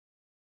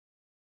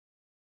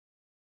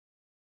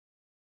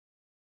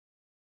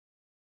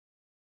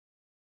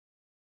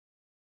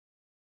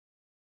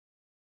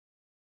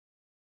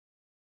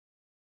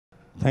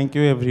Thank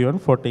you everyone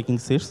for taking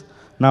seats.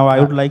 Now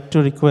I would like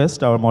to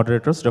request our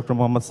moderators, Dr.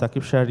 Mohammad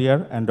Saqif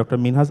Shahriar and Dr.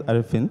 Minhaj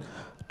Arefin,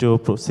 to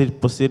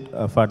proceed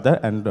further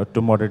and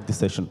to moderate the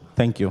session.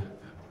 Thank you.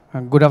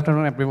 Good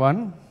afternoon,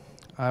 everyone.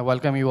 I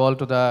welcome you all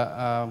to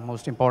the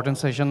most important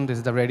session. This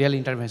is the Radial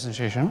intervention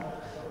session.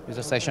 This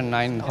is session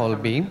 9, Hall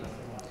B.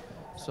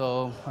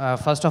 So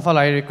first of all,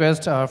 I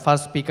request our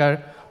first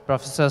speaker,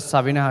 Professor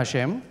Sabina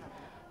Hashem,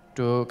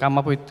 to come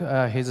up with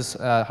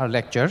her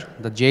lecture,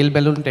 The Jail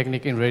Balloon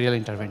Technique in Radial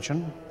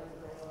Intervention.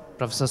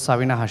 Professor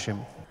Sabina Hashem.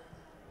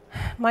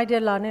 My dear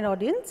learned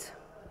audience,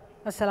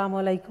 Assalamu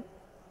alaikum.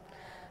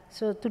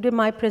 So today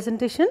my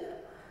presentation,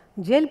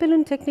 jail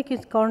balloon technique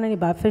is coronary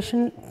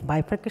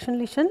bifurcation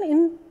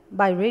lesion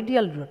by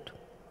radial route.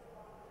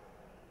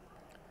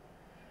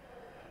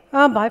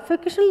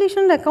 Bifurcation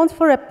lesion accounts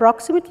for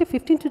approximately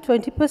 15 to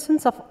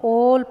 20% of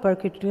all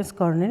percutaneous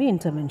coronary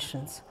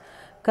interventions.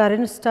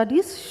 Current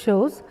studies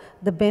shows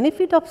the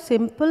benefit of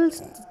simple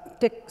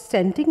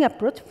stenting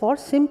approach for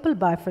simple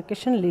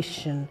bifurcation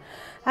lesion.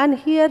 And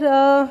here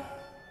the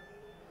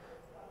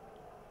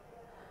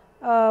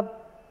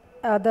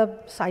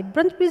side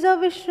branch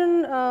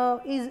preservation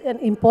is an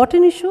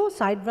important issue.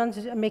 Side branch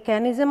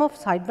mechanism of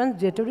side branch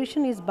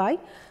deterioration is by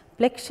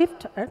plaque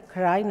shift and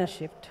carina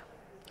shift.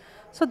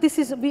 So this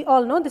is, we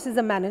all know, this is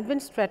the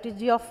management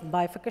strategy of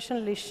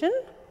bifurcation lesion.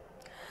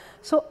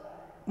 So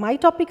my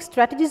topic,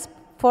 strategies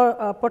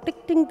for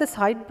protecting the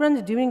side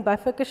branch during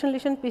bifurcation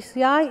lesion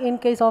PCI in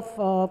case of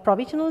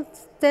provisional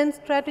stent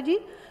strategy.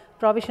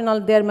 Provisional,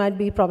 there might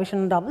be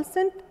provisional double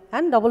stent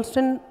and double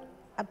stent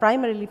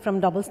primarily from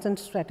double stent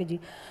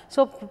strategy.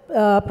 So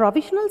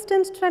provisional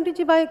stent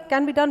strategy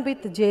can be done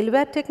with jail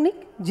wire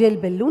technique, jail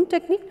balloon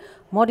technique,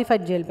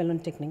 modified jail balloon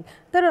technique.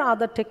 There are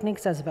other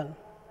techniques as well.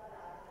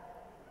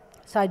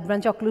 Side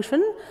branch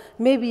occlusion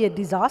may be a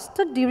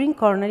disaster during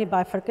coronary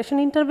bifurcation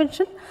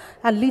intervention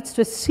and leads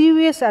to a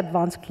serious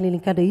advanced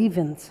clinical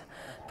events.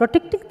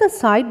 Protecting the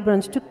side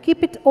branch to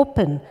keep it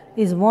open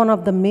is one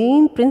of the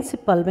main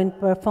principles when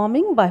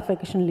performing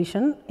bifurcation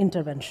lesion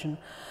intervention.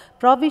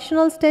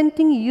 Provisional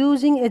stenting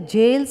using a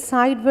jail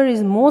side wire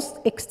is most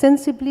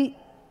extensively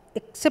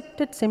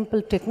accepted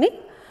simple technique,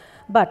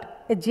 but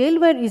a jail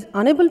wire is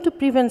unable to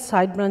prevent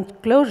side branch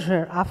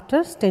closure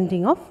after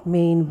stenting of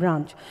main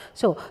branch.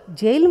 So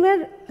jail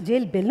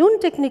balloon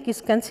technique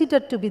is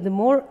considered to be the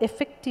more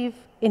effective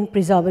in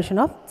preservation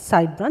of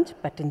side branch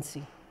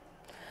patency.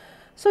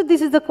 So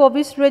this is the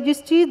COBIS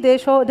registry. They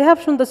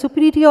have shown the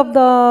superiority of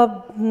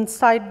the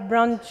side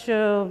branch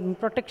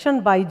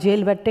protection by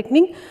jail wire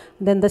technique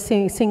than the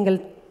single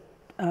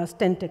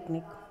stent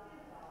technique.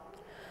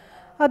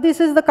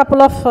 This is the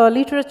couple of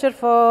literature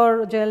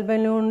for jail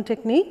balloon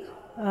technique.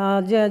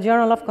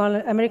 Journal of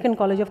American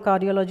College of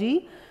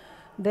Cardiology,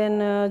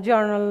 then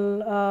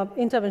Journal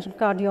Intervention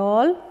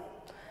Cardiol,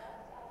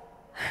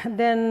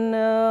 then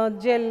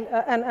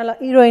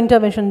Euro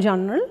Intervention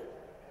Journal,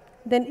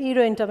 then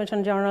Euro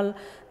Intervention Journal.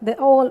 They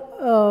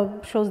all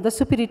shows the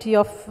superiority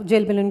of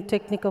jail balloon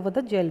technique over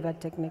the jail wire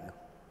technique.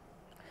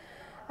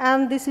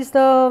 And this is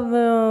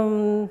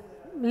the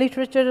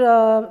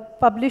literature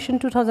published in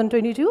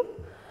 2022.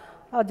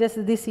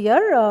 Just this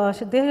year,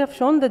 they have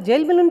shown the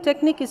jail balloon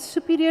technique is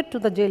superior to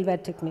the jail wire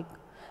technique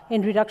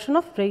in reduction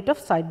of rate of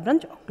side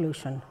branch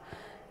occlusion.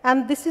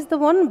 And this is the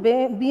one,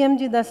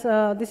 BMG,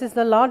 this is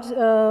the large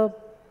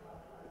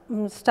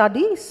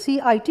study,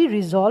 CIT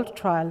resolved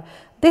trial.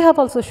 They have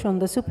also shown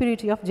the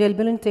superiority of jail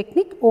balloon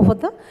technique over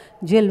the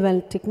jail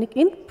wire technique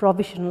in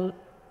provisional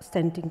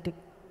stenting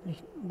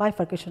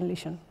bifurcation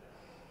lesion.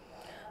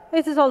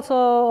 This is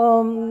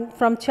also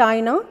from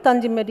China,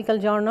 Tianjin Medical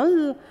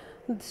Journal.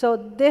 So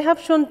they have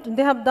shown,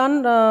 they have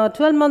done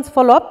 12 months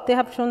follow-up. They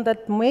have shown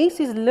that MACE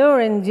is lower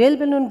in jail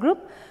balloon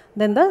group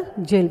than the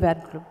jail wire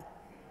group.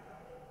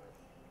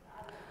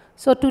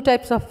 So two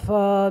types of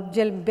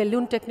jail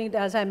balloon technique,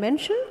 as I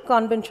mentioned,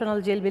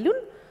 conventional jail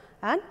balloon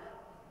and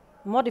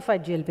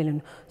modified jail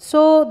balloon.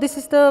 So this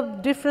is the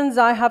difference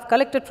I have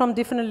collected from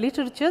different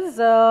literatures.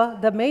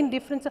 The main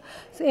difference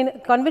in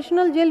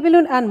conventional jail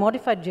balloon and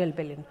modified jail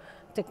balloon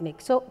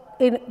technique. So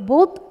in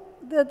both,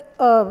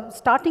 the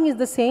starting is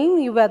the same.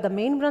 You wear the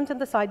main branch and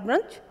the side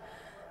branch,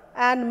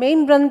 and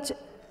main branch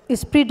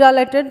is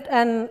pre-dilated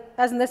and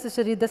as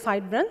necessary the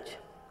side branch.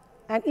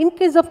 And in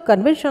case of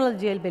conventional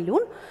jail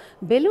balloon,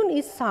 balloon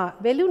is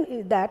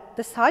that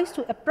the size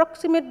to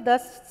approximate the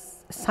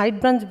side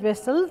branch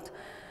vessels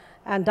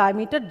and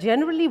diameter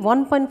generally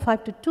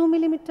 1.5 to 2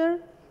 millimeter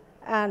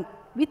and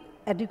with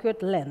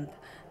adequate length.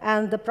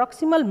 And the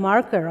proximal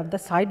marker of the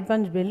side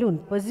branch balloon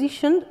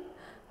positioned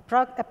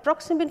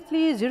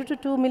approximately 0 to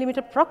 2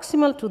 millimeter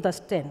proximal to the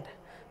stent.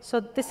 So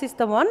this is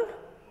the one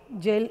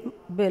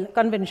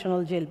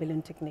conventional jail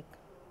balloon technique.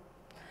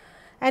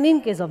 And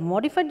in case of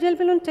modified jail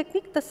balloon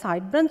technique, the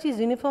side branch is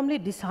uniformly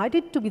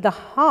decided to be the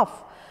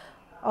half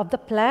of the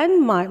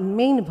planned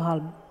main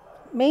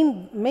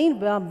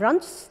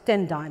branch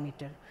stent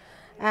diameter.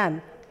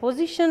 And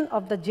position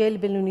of the jail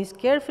balloon is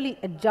carefully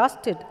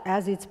adjusted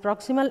as its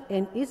proximal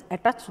end is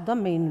attached to the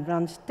main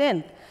branch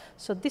stent.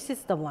 So this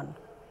is the one.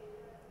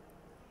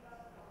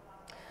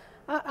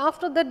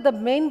 After that, the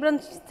main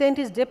branch stent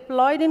is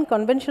deployed in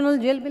conventional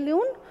gel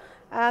balloon,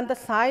 and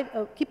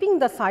the keeping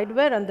the side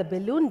wear and the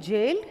balloon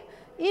jailed.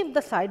 If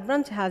the side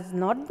branch has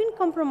not been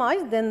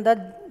compromised, then the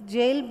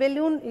gel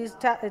balloon is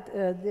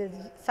the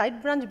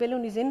side branch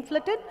balloon is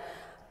inflated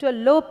to a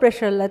low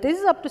pressure, that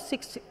is up to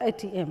 6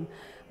 ATM.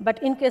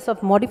 But in case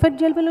of modified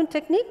gel balloon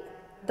technique,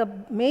 the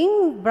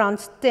main branch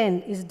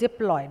stent is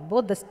deployed.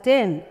 Both the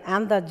stent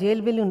and the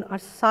gel balloon are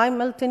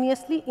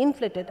simultaneously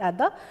inflated at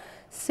the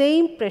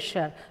same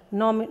pressure,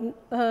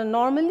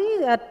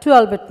 normally at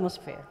 12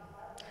 atmosphere.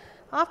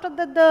 After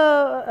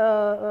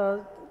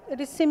that, it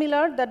is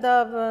similar that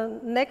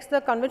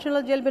the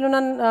conventional gel balloon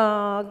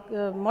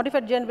and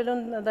modified gel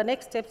balloon, the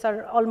next steps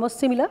are almost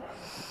similar.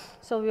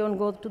 So we won't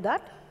go to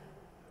that.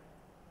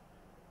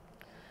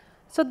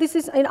 So this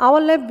is, in our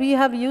lab, we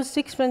have used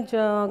 6 French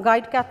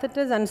guide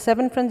catheters and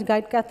 7 French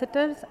guide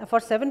catheters. For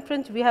 7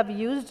 French, we have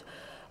used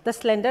the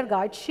slender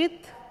guide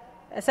sheath,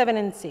 7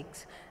 and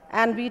 6.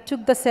 And we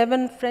took the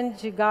 7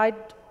 French guide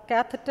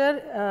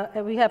catheter,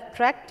 we have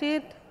tracked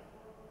it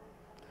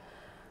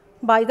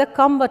by the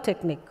Kumar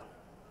technique.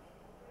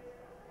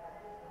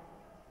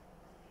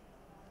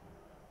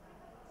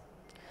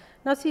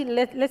 Now see,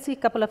 let's see a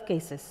couple of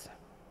cases.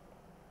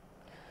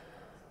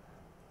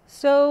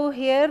 So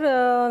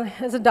here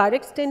is a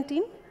direct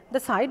stenting. The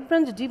side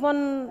branch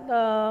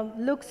D1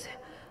 looks,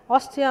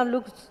 ostia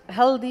looks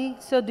healthy,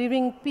 so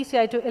during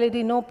PCI to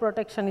LED, no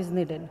protection is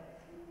needed.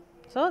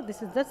 So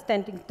this is the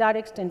stenting,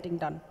 direct stenting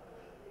done.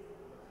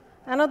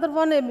 Another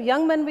one, a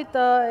young man with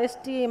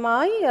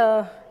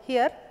STMI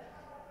here.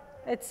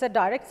 It's a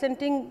direct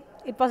stenting.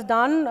 It was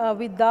done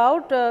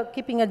without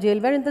keeping a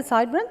gel wear in the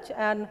side branch,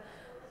 and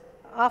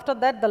after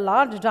that, the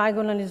large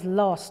diagonal is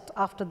lost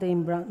after the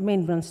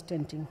main branch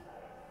stenting.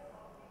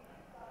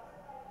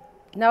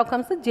 Now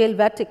comes the gel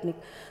wear technique.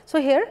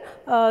 So here,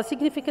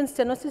 significant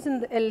stenosis in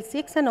the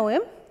L6 and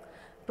OM,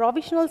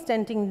 provisional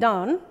stenting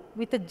done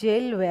with a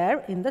gel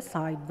wear in the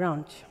side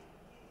branch.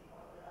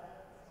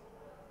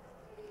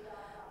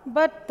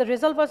 But the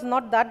result was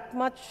not that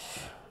much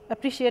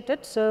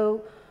appreciated,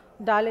 so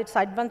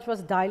side branch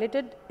was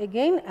dilated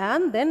again,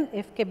 and then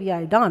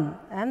FKBI done,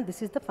 and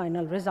this is the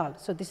final result.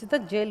 So this is the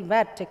gel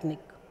wear technique.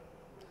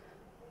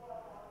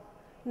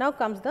 Now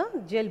comes the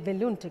gel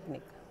balloon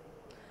technique.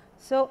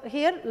 So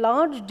here,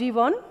 large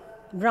D1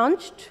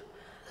 branched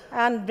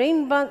and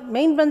main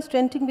branch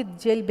stenting with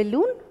gel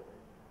balloon,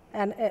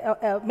 and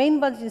main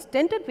branch is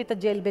stented with a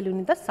gel balloon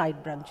in the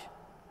side branch.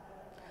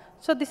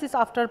 So this is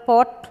after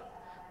pot.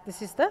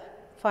 This is the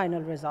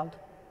final result.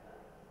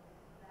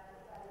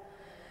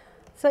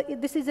 So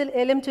this is an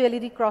LM to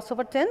LED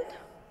crossover tent.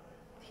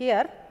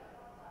 Here,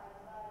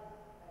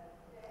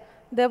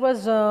 there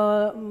was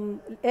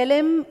LM,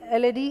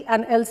 LED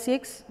and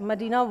L6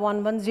 Medina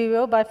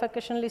 110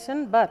 bifurcation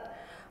lesion, but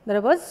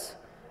there was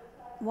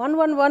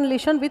 111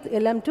 lesion with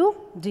LM to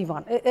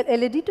D1,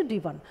 LED to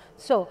D1.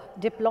 So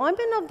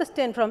deployment of the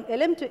stent from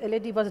LM to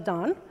LED was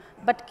done,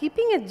 but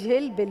keeping a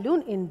gel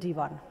balloon in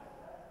D1.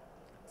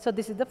 So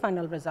this is the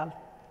final result.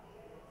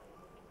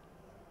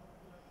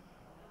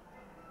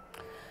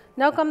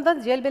 Now come the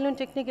gel balloon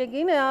technique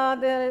again,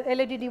 the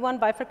LED D1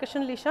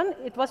 bifurcation lesion.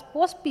 It was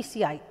post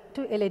PCI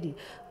to LED.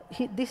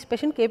 This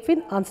patient came with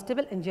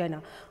unstable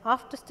angina.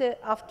 After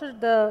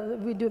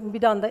we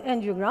done the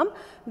angiogram,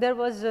 there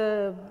was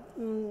the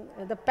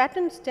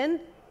patent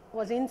stent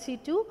was in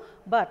situ,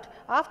 but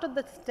after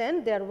the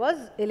stent there was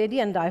LED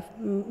and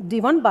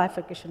D1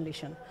 bifurcation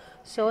lesion.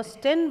 So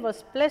stent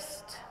was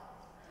placed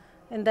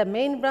in the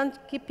main branch,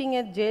 keeping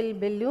a gel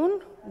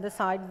balloon, the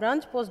side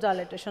branch, post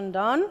dilatation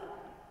done.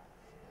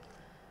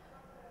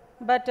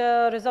 But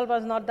result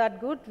was not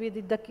that good. We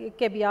did the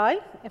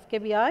KBI,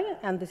 FKBI,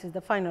 and this is the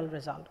final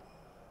result.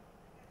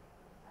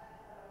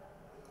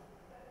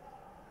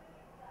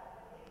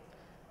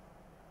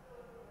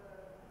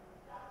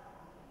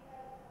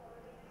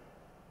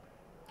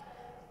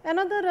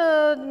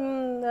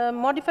 Another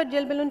modified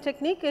gel balloon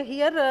technique,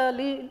 here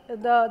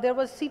there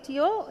was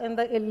CTO and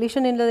the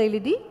lesion in the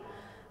LED.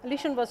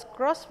 Lesion was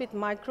crossed with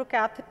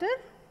microcatheter.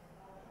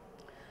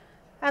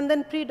 And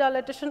then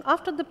pre-dilatation.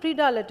 After the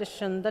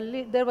pre-dilatation,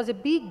 there was a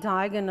big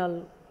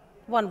diagonal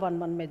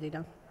 111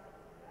 Medina.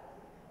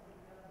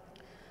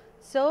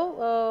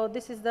 So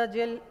this is the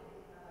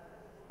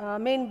gel,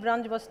 main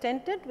branch was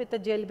stented with the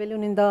gel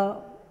balloon in the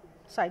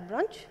side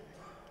branch.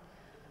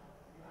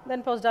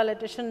 Then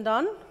post-dilatation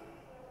done,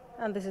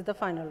 and this is the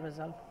final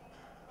result.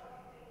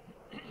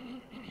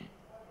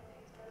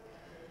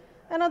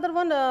 Another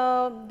one,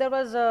 there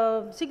was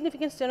a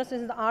significant stenosis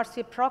in the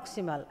RCA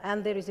proximal,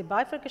 and there is a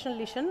bifurcation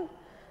lesion,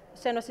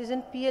 stenosis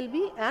in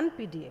PLB and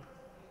PDA.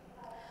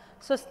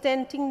 So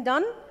stenting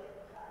done,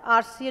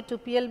 RCA to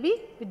PLB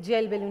with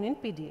gel balloon in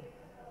PDA.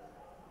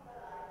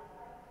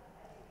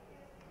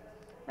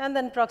 And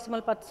then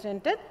proximal part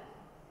stented,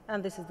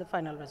 and this is the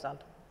final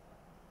result.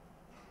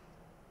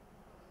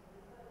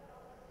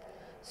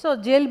 So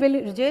gel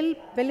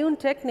balloon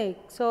technique,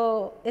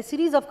 so a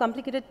series of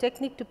complicated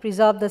technique to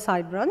preserve the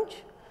side branch.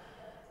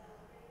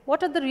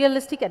 What are the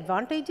realistic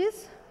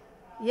advantages?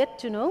 Yet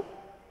to know.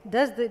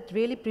 Does it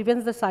really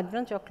prevent the side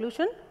branch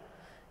occlusion?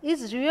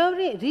 Is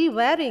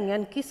rewiring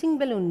and kissing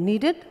balloon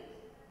needed?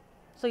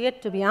 So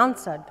yet to be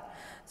answered.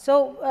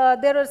 So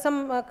there are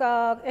some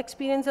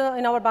experience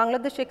in our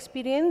Bangladesh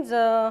experience.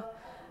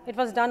 It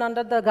was done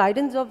under the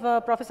guidance of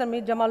Professor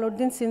Mir Jamal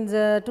Uddin since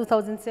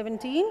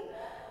 2017.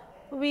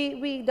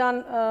 We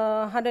done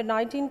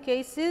 119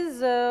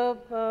 cases,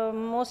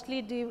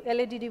 mostly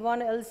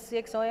LADD1,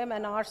 L6OM,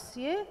 and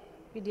RCA,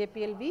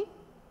 PDA-PLB.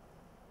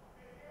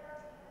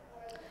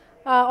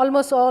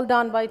 Almost all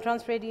done by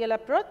transradial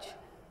approach.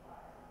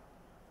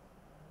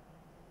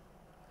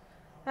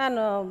 And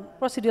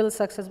procedural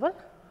success was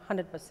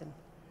 100%.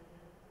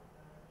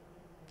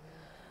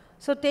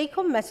 So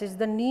take-home message,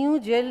 the new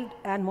gel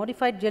and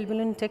modified gel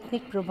balloon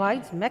technique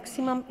provides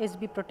maximum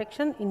SB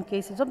protection in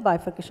cases of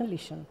bifurcation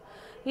lesion.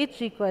 It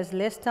requires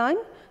less time,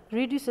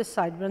 reduces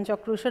side branch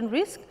occlusion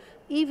risk,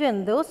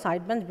 even though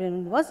side branch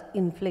balloon was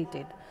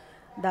inflated.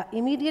 The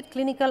immediate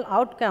clinical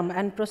outcome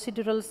and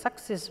procedural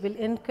success will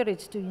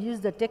encourage to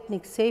use the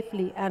technique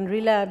safely and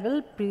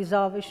reliable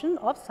preservation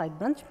of side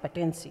branch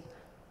patency.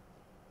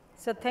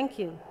 So thank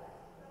you.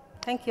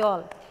 Thank you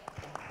all.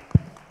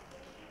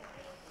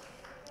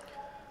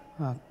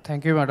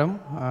 Thank you, madam,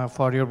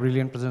 for your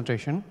brilliant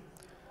presentation.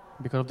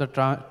 Because of the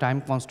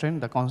time constraint,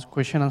 the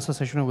question answer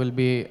session will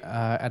be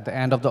at the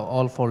end of the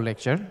all 4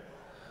 lecture.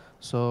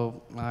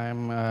 So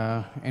I'm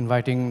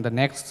inviting the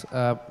next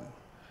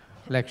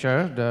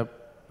lecturer,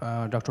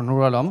 Dr.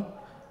 Nur Alam.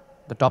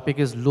 The topic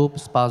is loop,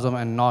 spasm,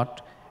 and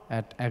knot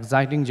at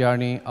exciting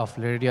journey of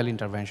radial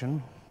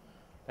intervention.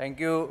 Thank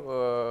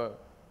you,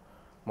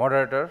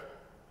 moderator,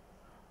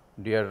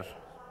 dear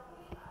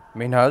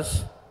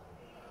Minhaj,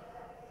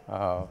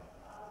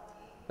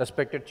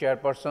 respected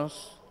chairpersons,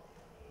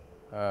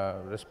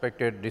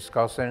 respected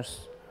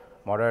discussants,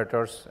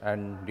 moderators,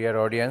 and dear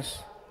audience.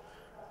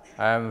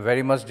 I am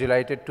very much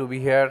delighted to be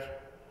here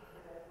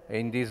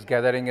in this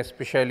gathering,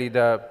 especially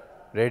the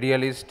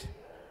radialist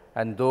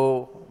and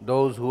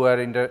those who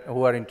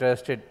are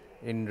interested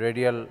in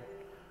radial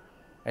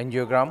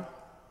angiogram.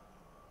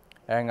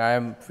 And I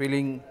am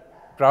feeling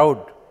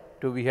proud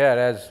to be here,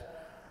 as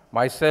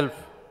myself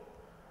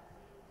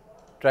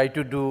try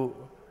to do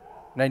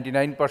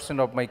 99%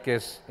 of my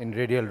case in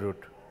radial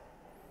route.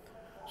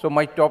 So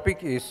my topic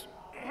is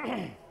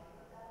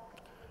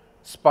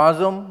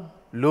spasm,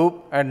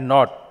 loop, and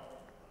knot,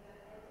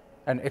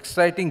 an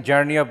exciting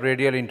journey of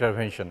radial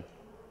intervention.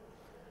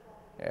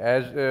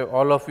 As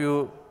all of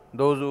you,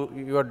 those who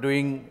you are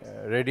doing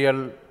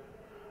radial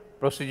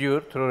procedure,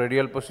 through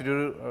radial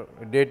procedure,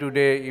 day to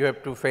day you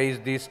have to face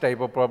this type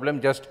of problem.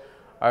 Just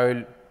I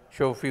will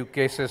show a few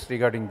cases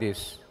regarding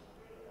this.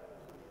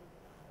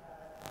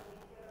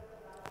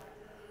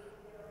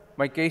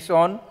 My case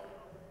on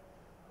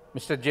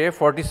Mr. J,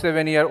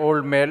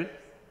 47-year-old male.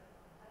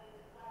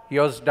 He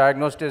was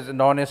diagnosed as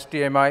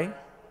non-STMI.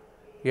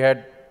 He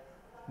had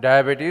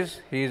diabetes.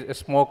 He is a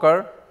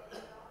smoker,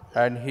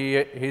 and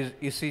his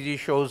ECG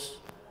shows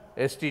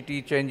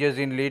STT changes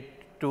in lead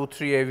 2-3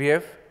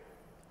 AVF,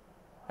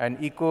 and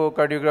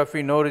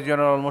echocardiography, no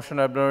regional motion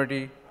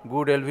abnormality,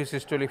 good LV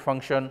systolic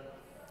function,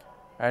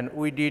 and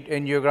we did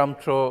angiogram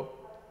through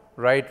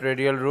right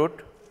radial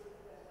route.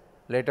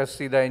 Let us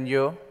see the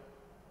angio.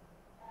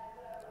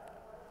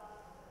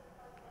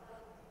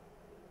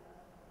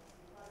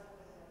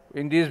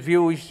 In this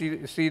view, we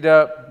see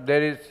there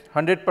is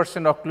 100%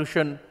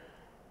 occlusion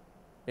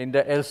in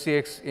the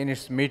LCX in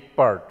its mid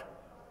part.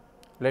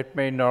 Left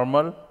main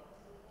normal.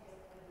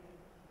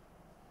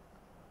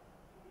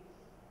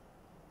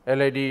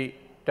 LAD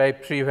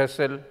type 3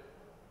 vessel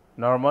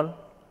normal.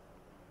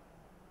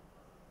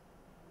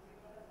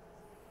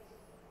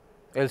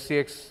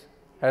 LCX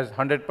has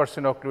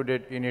 100%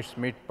 occluded in its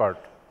mid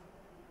part.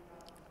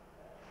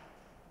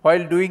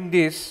 While doing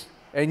this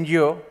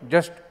angio,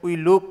 just we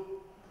look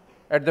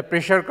at the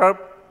pressure curve,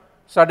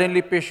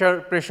 suddenly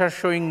pressure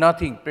showing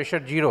nothing,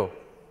 pressure 0.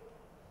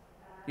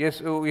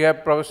 Yes, we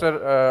have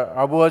Professor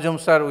Abu Azam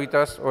sir with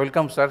us.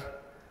 Welcome, sir.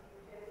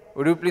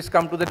 Would you please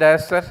come to the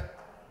dais, sir?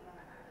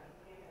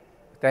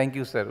 Thank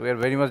you, sir. We are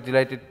very much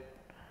delighted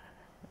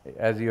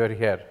as you are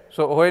here.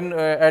 So when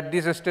at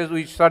this stage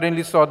we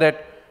suddenly saw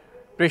that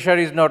pressure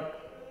is not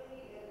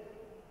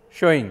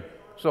showing.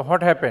 So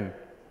what happened?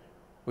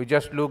 We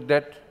just looked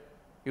at,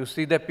 you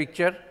see the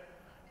picture,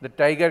 the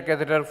tiger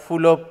catheter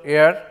full of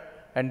air,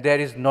 and there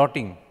is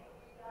knotting.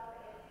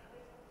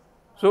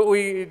 So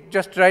we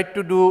just tried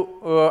to do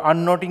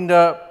unknotting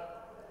the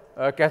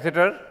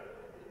catheter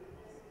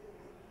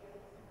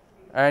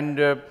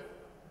and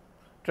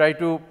try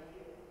to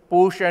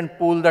push and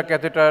pull the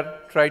catheter,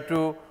 try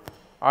to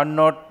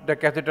unknot the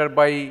catheter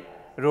by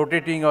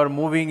rotating or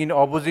moving in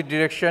opposite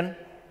direction,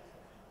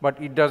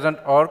 but it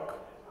doesn't work.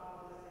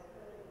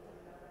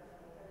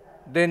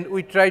 Then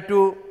we try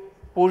to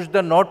push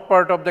the knot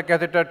part of the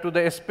catheter to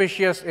the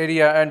spacious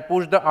area and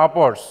push the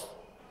upwards,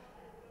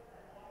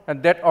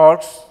 and that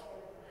works.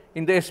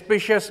 In the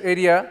spacious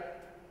area,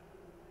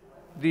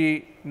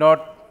 the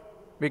knot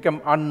become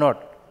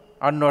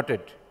unknotted.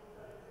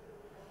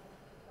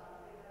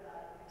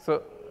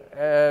 So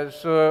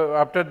so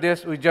after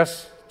this, we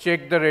just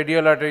check the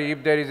radial artery.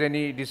 If there is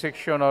any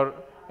dissection or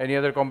any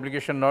other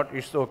complication not,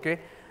 it's okay.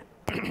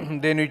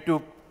 Then we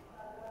took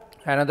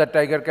another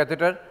tiger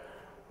catheter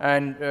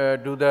and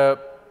do the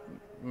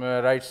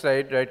right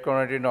side, right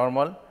coronary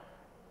normal.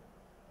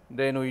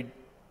 Then we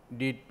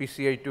did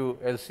PCI to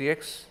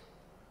LCX.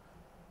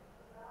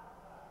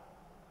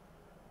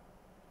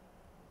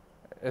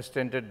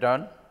 Stenting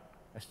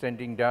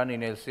done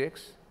in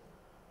LCX.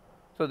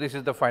 So this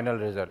is the final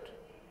result.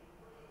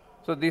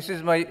 So this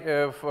is my,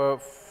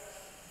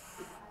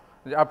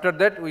 after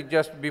that we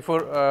just,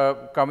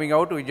 before coming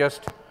out, we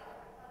just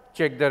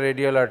check the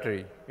radial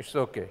artery. It's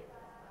okay.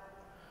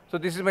 So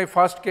this is my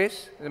first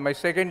case. My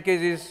second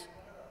case is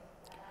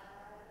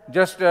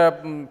just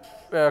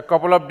a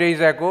couple of days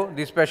ago,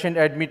 this patient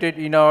admitted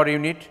in our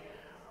unit.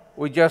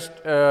 We just,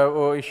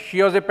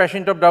 she was a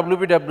patient of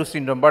WPW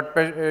syndrome, but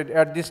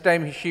at this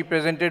time she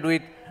presented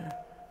with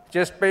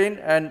chest pain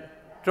and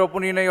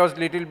troponin was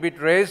little bit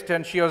raised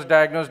and she was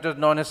diagnosed as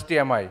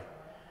non-STMI.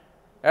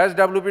 As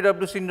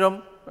WPW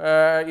syndrome,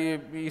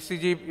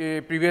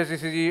 ECG, previous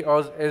ECG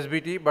was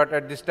SBT, but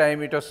at this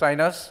time it was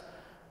sinus.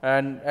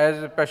 And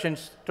as the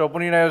patient's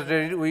troponin was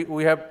raised,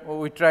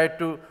 we tried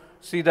to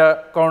see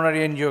the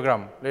coronary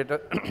angiogram.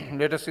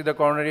 Let us see the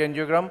coronary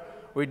angiogram.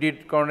 We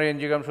did coronary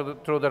angiogram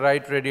through the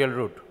right radial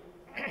route.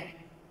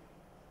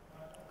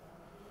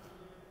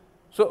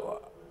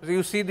 So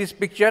you see this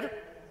picture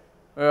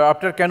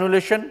after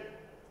cannulation,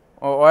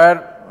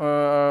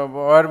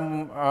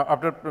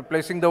 after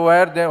placing the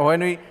wire, then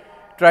when we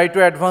try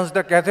to advance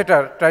the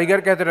catheter,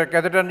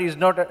 catheter is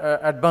not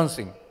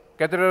advancing.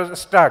 Catheter was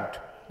stuck.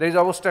 There is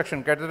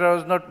obstruction. Catheter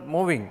was not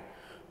moving.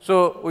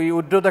 So we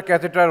withdraw the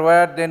catheter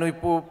wire, then we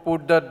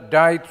put the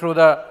dye through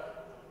the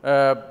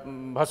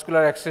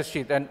vascular access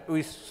sheath, and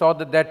we saw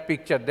that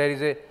picture. There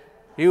is a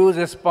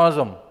huge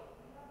spasm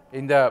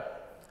in the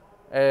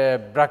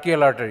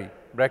brachial artery,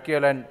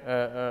 brachial and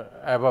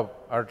above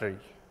artery.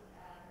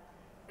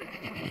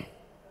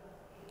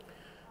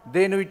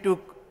 Then we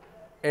took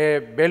a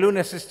balloon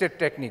assisted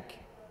technique,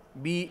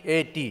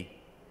 BAT.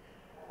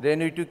 Then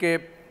we took a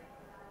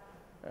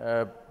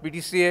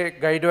PTCA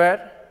guide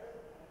wire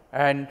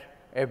and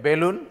a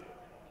balloon,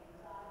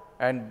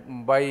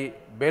 and by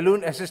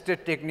balloon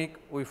assisted technique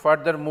we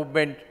further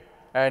movement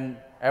and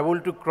able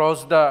to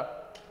cross the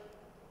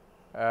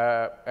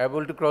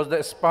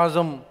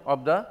spasm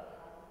of the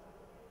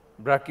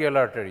brachial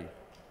artery.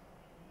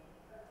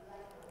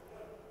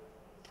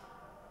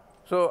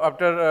 So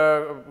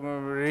after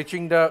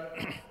reaching the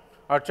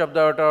arch of the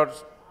aorta or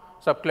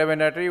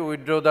subclavian artery, we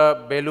draw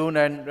the balloon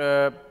and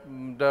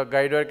the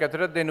guide wire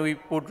catheter, then we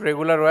put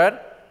regular wire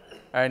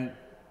and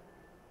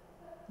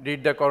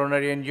did the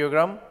coronary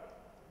angiogram.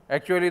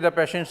 Actually, the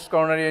patient's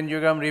coronary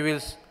angiogram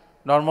reveals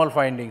normal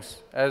findings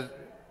as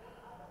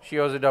she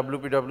was a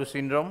WPW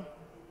syndrome.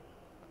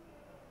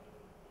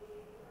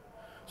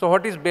 So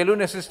what is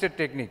balloon assisted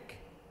technique?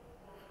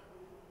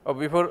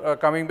 Before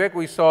coming back,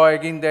 we saw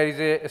again there is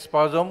a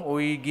spasm.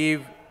 We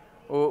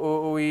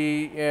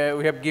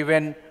have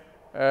given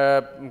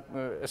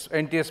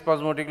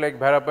antispasmodic like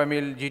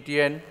verapamil,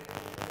 GTN.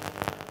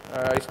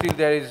 Still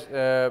there is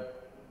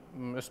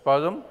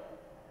spasm,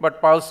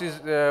 but pulse is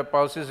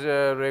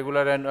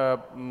regular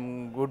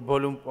and good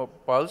volume of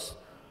pulse.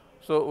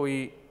 So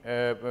we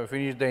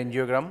finish the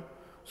angiogram.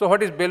 So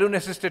what is balloon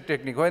assisted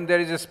technique? When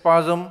there is a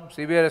spasm,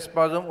 severe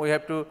spasm, we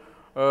have to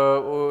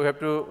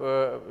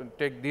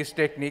take this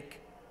technique.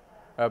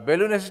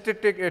 Balloon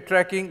assisted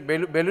tracking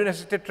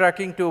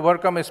to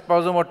overcome a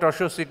spasm or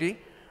tortuosity.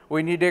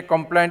 We need a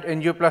compliant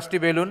angioplasty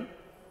balloon,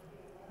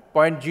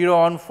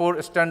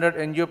 0.014 standard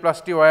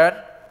angioplasty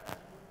wire,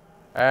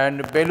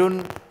 and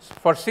balloon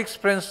for 6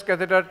 French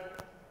catheter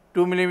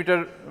 2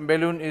 mm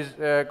balloon is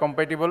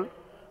compatible.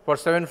 For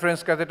 7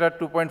 French catheter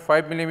 2.5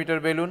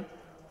 mm balloon.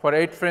 For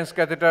 8 French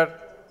catheter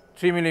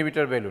 3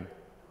 mm balloon.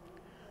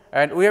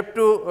 And we have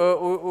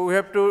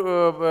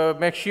to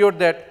make sure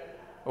that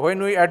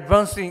when we will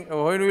advance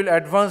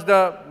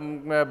the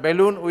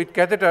balloon with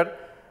catheter,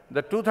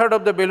 the 2/3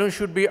 of the balloon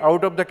should be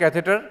out of the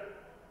catheter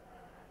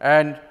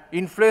and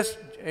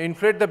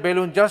inflate the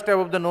balloon just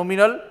above the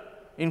nominal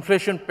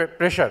inflation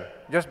pressure.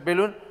 Just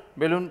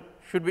balloon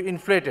should be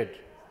inflated.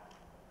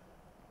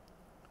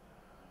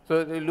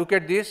 So look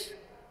at this.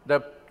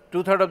 The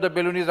 2/3 of the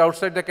balloon is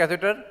outside the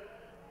catheter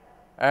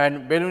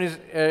and balloon is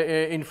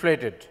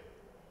inflated.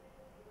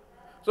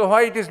 So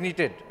why it is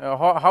needed?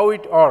 How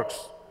it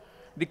works?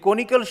 The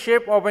conical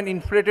shape of an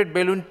inflated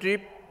balloon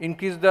tip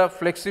increases the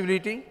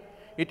flexibility.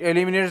 It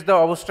eliminates the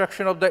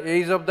obstruction of the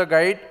edge of the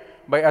guide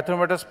by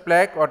atheromatous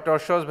plaque or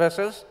tortuous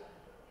vessels.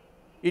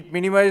 It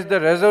minimizes the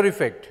Reza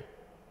effect.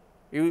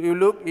 You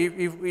look,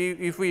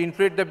 if we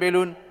inflate the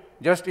balloon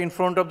just in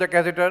front of the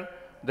catheter,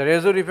 the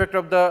Reza effect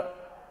of the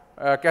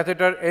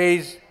catheter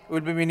edge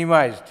will be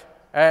minimized,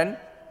 and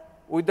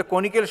with the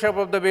conical shape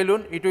of the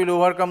balloon, it will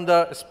overcome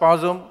the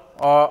spasm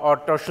or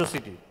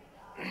tortuosity.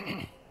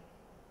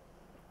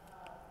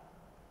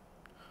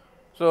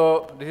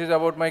 So this is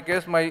about my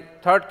case. My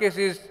third case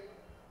is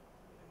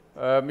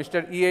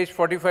Mr. E.H.,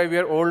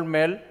 45-year-old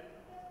male.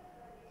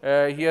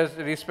 He has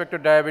respect to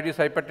diabetes,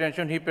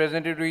 hypertension. He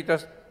presented with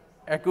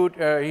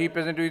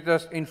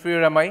us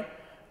inferior MI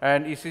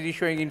and ECG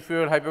showing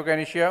inferior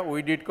hypokinesia.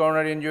 We did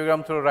coronary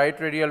angiogram through right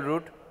radial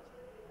route.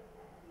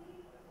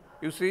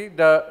 You see,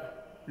 the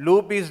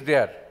loop is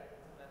there.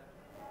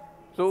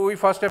 So we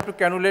first have to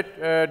cannulate.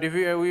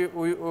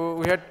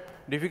 We had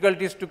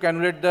difficulties to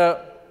cannulate the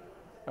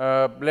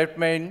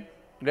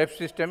left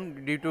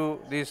system due to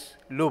this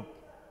loop.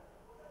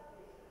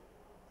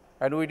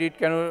 And we did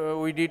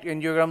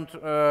angiogram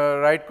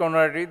right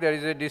coronary. There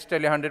is a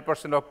distally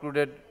 100%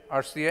 occluded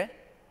RCA.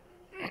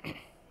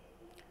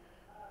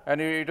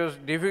 And it was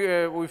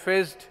we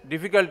faced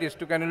difficulties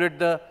to cannulate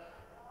the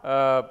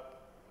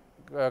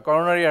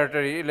coronary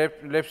artery,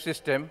 left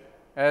system,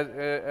 as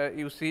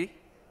you see.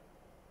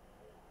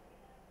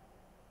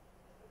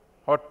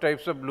 Hot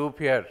types of loop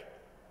here.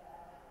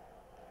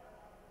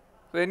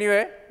 So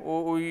anyway,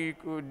 we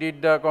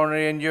did the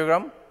coronary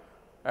angiogram,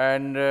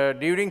 and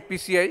during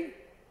PCI,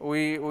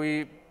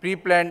 we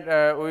pre-planned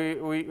that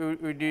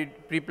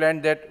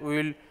we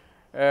will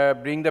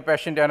bring the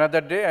patient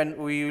another day, and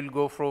we will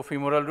go for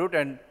femoral route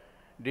and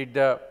did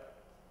the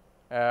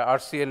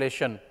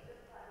RCA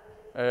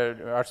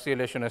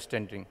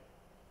stenting.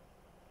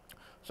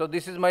 So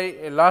this is my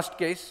last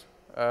case,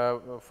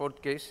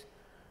 fourth case.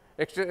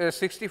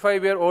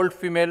 65-year-old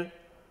female,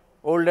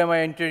 old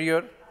MI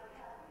anterior.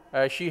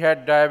 She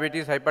had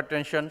diabetes,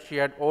 hypertension. She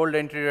had old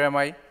anterior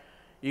MI.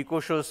 Echo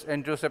shows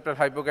anteroseptal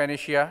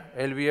hypokinesia,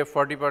 LVF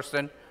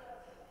 40%.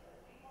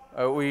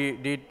 We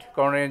did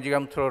coronary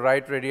angiogram through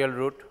right radial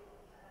route.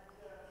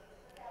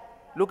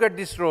 Look at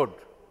this road.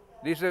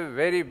 This is a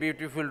very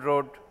beautiful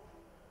road.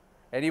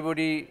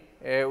 Anybody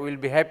will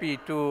be happy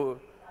to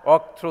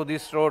walk through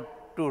this road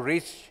to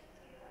reach.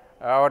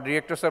 Our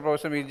director, sir,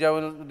 Professor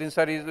Uddin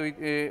sir, is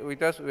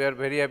with us. We are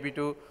very happy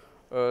to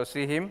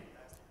see him.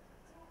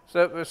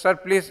 Sir,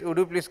 please, would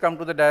you please come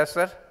to the dais,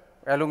 sir,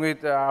 along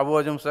with Abu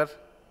Azam, sir.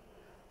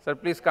 Sir,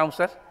 please come,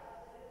 sir.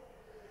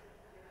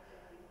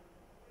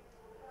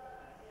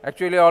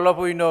 Actually, all of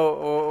you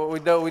know,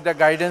 with the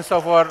guidance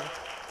of our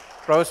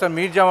Professor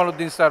Mir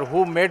Jamaluddin, sir,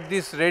 who made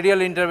this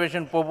radial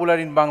intervention popular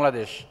in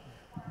Bangladesh.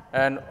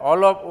 And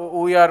all of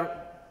we are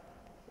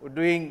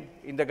doing,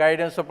 in the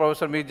guidance of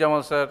Professor Mir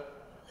Jamal, sir,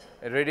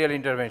 a radial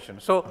intervention.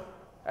 So,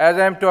 as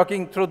I am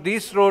talking through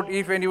this road,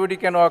 if anybody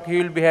can walk, he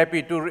will be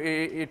happy to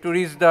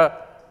reach the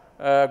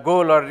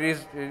goal or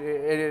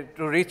to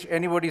reach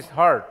anybody's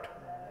heart.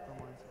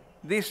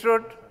 This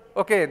road,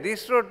 okay,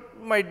 this road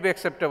might be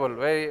acceptable,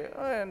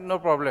 no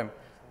problem.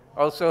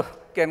 Also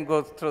can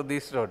go through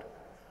this road.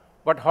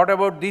 But what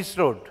about this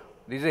road?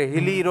 This is a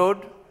hilly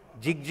road,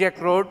 zigzag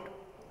road.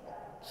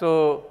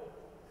 So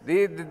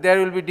there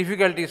will be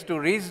difficulties to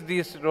reach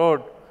this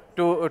road,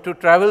 to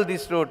travel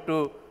this road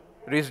to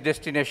reach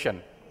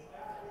destination.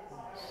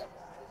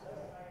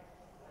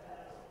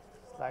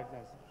 Slide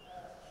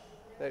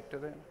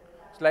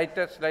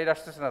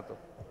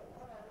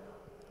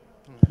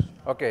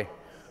okay.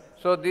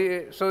 So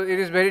it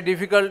is very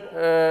difficult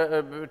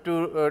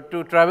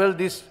to travel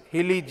this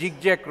hilly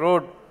zigzag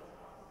road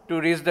to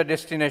reach the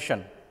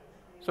destination.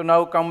 So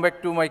now come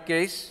back to my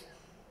case.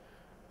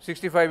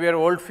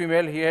 65-year-old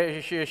female.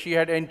 She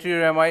had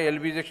anterior MI,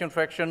 LV ejection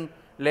fraction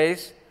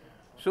less.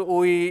 So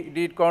we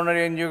did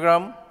coronary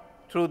angiogram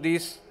through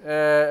this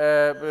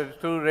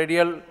through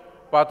radial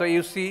pathway.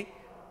 You see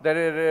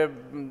there are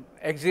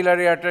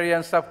axillary artery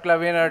and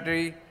subclavian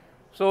artery,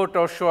 so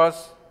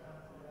tortuous.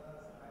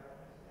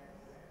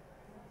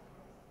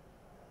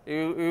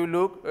 You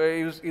look,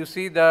 you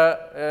see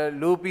the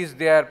loop is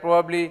there.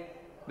 Probably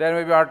there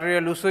may be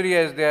arterial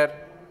luxuria is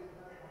there.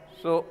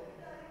 So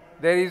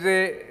there is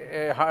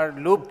a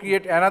loop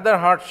create another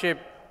heart shape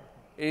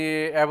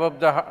above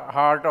the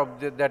heart of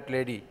that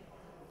lady.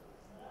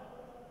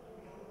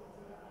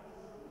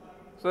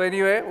 So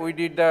anyway, we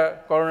did the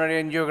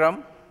coronary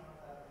angiogram.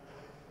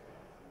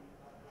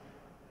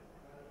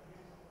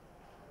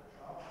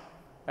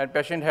 And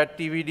patient had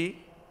TVD.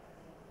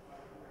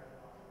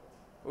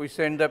 We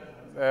send the,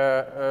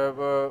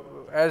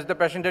 as the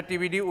patient had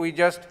TVD, we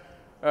just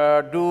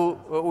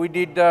we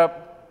did the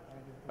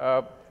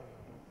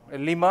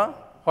Lima.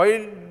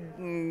 While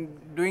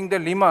doing the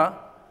Lima,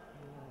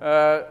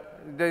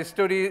 the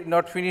story is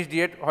not finished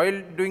yet.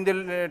 While doing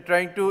the,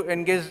 trying to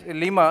engage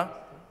Lima,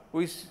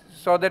 we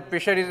saw that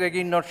pressure is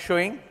again not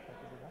showing.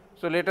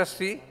 So let us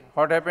see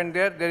what happened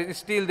there. There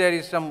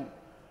is some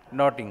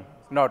knotting.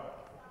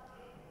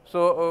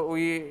 So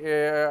we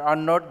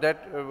unknot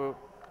that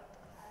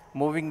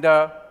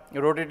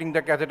rotating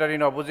the catheter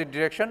in opposite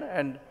direction,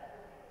 and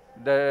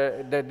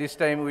this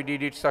time we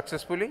did it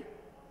successfully.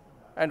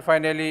 And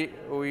finally,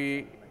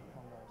 we,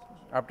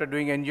 after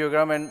doing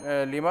angiogram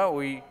and Lima,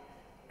 we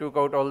took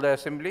out all the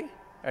assembly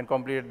and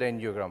completed the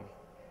angiogram.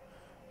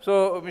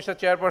 So, Mr.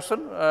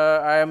 Chairperson,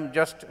 I am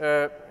just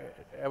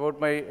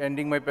about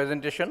ending my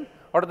presentation.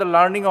 What are the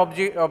learning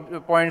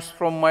points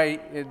from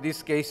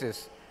these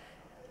cases?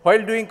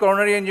 While doing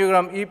coronary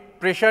angiogram, if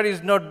pressure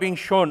is not being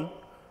shown,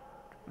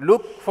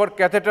 look for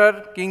catheter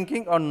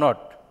kinking or not.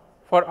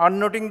 For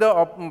unknoting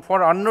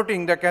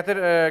the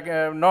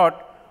catheter knot,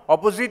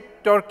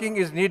 opposite torquing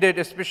is needed,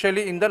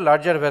 especially in the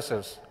larger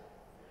vessels.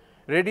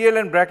 Radial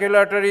and brachial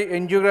artery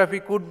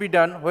angiography could be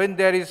done when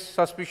there is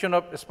suspicion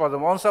of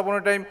spasm. Once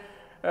upon a time,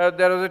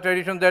 there was a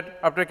tradition that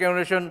after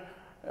cannulation,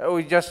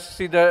 we just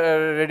see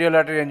the radial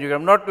artery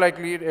angiogram. Not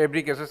likely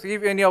every case.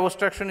 If any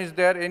obstruction is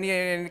there,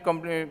 any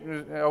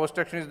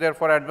obstruction is there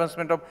for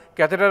advancement of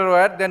catheter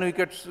wire, then we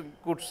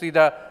could see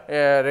the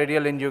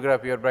radial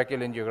angiography or brachial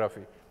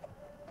angiography.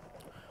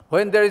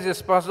 When there is a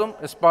spasm,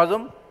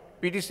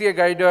 PTCA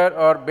guide wire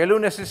or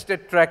balloon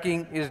assisted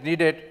tracking is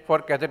needed for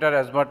catheter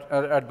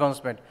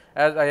advancement,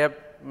 as I have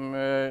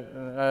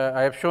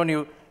shown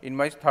you in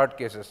my third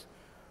cases.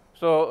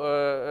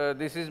 So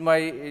this is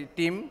my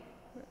team.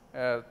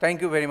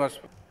 Thank you very much.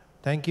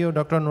 Thank you,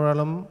 Dr. Nur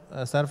Alam,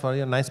 sir, for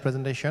your nice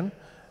presentation.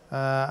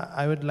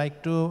 I would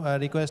like to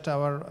request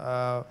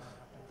the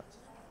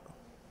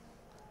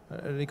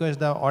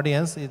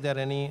audience, is there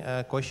any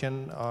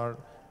question or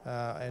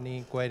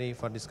any query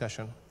for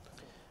discussion?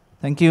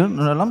 Thank you,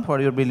 Nur Alam, for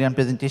your brilliant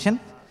presentation.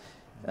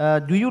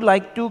 Do you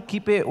like to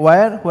keep a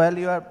wire while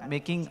you are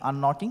making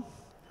unknotting?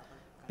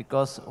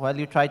 Because while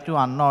you try to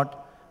unknot,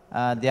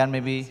 there may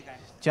be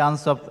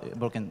chance of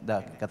broken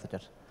the catheter.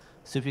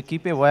 So if you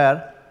keep a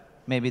wire,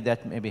 maybe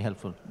that may be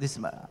helpful. This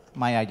is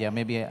my idea.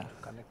 Maybe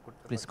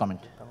please comment.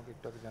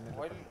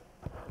 Well,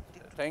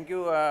 thank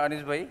you,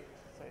 Anish Bhai.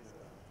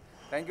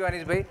 Thank you,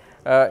 Anish Bhai.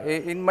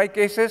 In my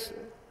cases,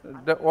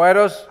 the wire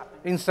was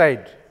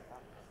inside,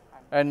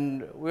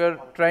 and we are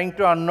trying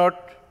to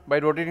unknot by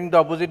rotating the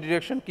opposite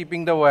direction,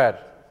 keeping the wire.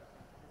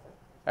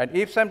 And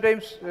if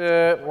sometimes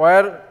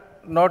wire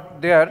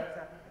not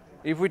there,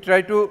 if we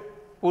try to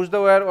push the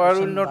wire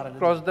will not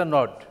cross the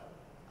knot.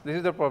 This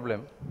is the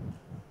problem.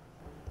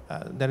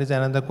 There is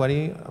another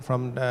query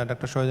from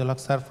Dr. Shoaidul Haq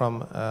sir from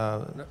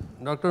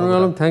Dr. Nur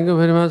Alam, thank you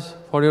very much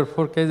for your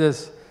 4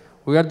 cases.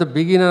 We are the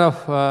beginner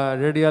of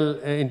radial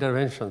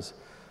interventions.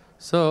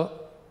 So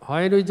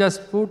why do we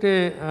just put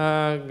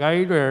a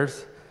guide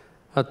wires,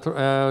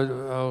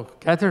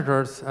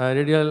 catheters,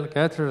 radial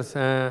catheters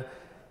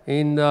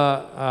in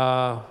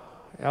the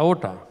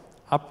aorta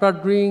after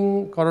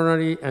doing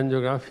coronary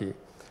angiography?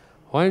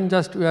 When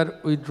just we are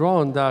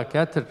withdrawn the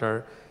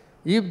catheter,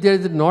 if there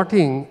is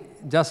knotting,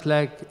 just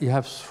like you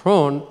have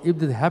shown,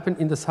 if it happen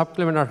in the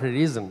subclavian artery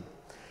region,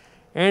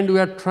 and we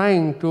are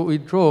trying to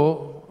withdraw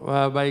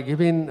by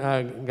giving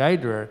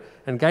guide wire,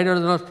 and guide wire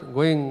is not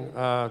going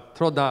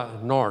through the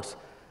knots,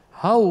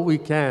 how we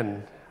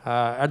can,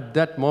 at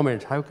that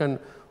moment, how can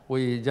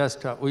we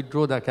just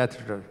withdraw the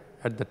catheter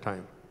at that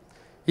time?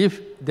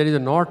 If there is a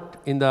knot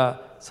in the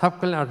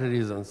subclavian artery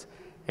regions,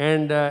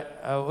 and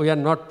we are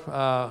not,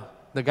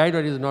 the guide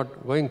wire is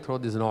not going through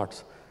these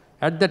knots,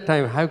 at that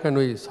time, how can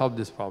we solve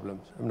this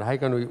problem? I mean, how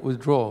can we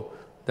withdraw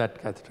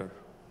that catheter?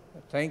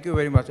 Thank you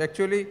very much.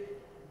 Actually,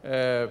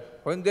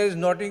 when there is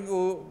knotting,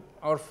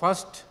 our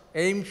first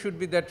aim should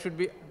be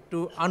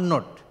to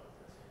unknot.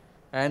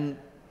 And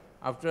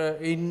after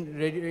in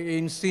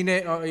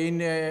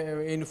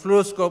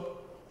fluoroscope,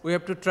 we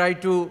have to try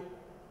to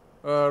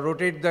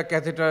rotate the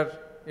catheter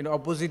in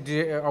opposite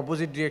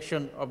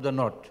direction of the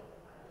knot.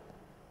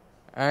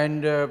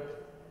 And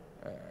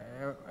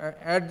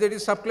as there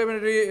is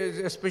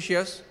subclavian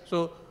spacious,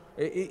 so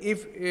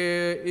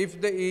if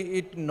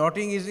the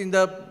knotting is in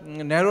the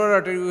narrower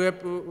artery,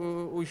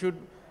 we should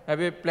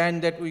have a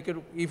plan that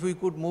if we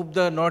could move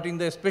the knot in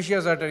the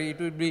spacious artery, it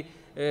would be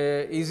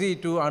easy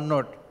to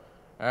unknot.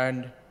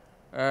 And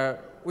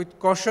with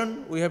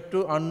caution, we have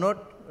to unknot,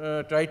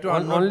 try to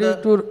unknot. Only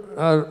to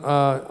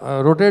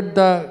rotate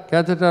the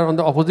catheter on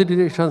the opposite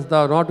directions,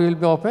 the knot will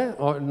be open,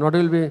 or knot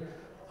will be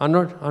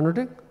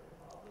unknotting?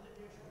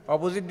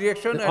 Opposite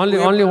direction.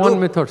 Only one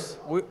method.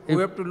 We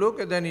have to look,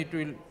 and then it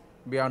will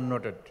be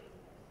unknotted.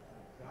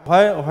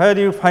 Where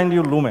you find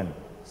your lumen?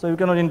 So you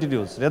cannot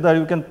introduce. Rather,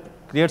 you can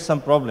create some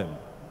problem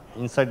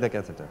inside the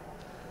catheter.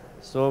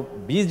 So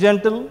be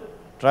gentle,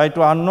 try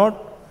to unknot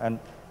and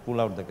pull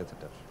out the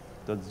catheter.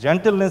 So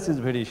gentleness is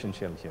very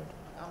essential here.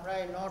 আমরা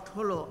এই not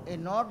হলো এই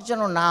not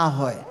যেন না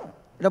হয়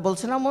এটা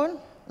বলছে না মোহন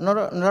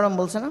নরম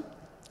বলছে না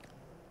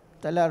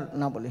তাহলে আর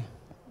না বলি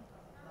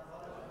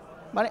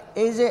মানে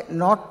এই যে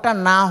নটটা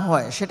না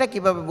হয় সেটা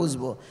কিভাবে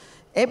বুঝবো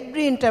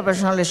এভরি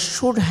ইন্টারভেনশনালিস্ট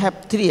শুড হ্যাভ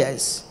 3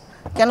 আইস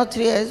কেন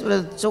 3 আইস বলে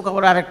চোখ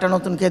আবার আরেকটা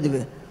নতুন কে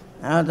দিবে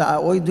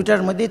ওই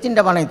দুটার মধ্যে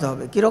তিনটা বানাইতে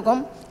হবে কীরকম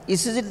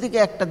ইসিজির দিকে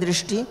একটা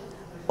দৃষ্টি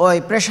ওই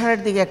প্রেশারের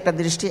দিকে একটা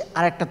দৃষ্টি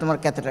আর একটা তোমার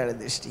ক্যাথেটারের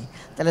দৃষ্টি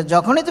তাহলে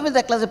যখনই তুমি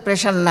দেখলা যে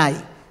প্রেশার নাই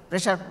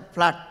প্রেশার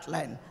ফ্ল্যাট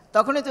লাইন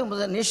তখনই তুমি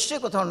বুঝলে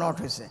নিশ্চয়ই কোথাও নট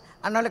হয়েছে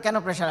আর নাহলে কেন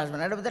প্রেশার আসবে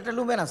না এটার মধ্যে একটা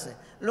লুমেন আছে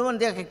লুমেন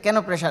দিয়ে কেন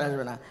প্রেশার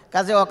আসবে না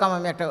কাজে অকাম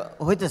আমি একটা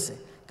হইতেছে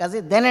কাজে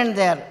দেন and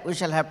there we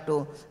shall have to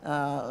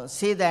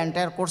C the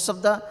entire course of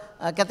the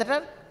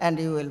catheter and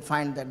you will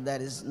find that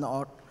there is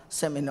not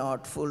semi not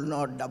full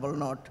not double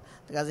not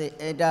কাজে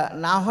এটা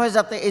না হয়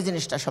যাতে এই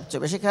জিনিসটা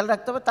সবচেয়ে বেশি খেয়াল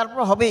রাখতে হবে তারপর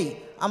হবেই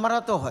আমার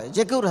হাতেও হয়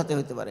যে কেউর হাতে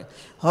হইতে পারে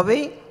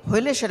হবেই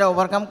হইলে সেটা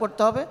ওভারকাম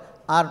করতে হবে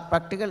আর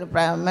প্র্যাকটিক্যালি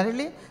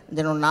প্রাইমারিলি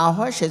যেন না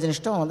হয় সেই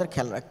জিনিসটাও আমাদের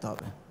খেয়াল রাখতে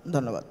হবে।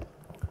 ধন্যবাদ।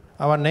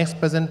 Our next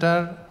presenter,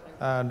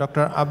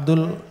 Dr.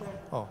 Abdul.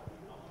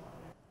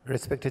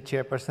 Respected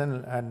Chairperson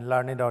and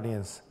learned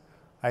audience,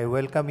 I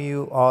welcome you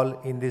all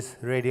in this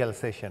radial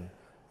session.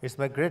 It's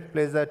my great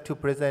pleasure to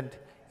present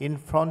in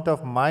front of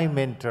my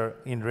mentor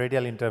in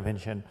radial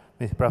intervention,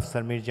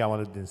 Professor Mir Jamal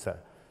Uddin sir.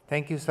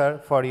 Thank you, sir,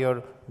 for your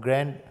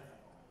grand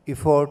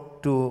effort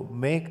to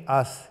make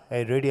us a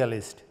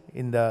radialist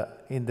in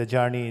the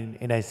journey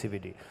in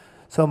ICVD.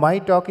 So my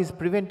talk is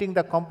preventing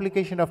the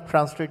complication of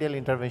transradial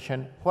intervention,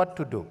 what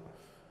to do.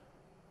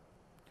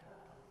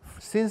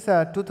 Since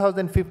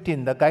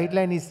 2015, the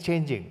guideline is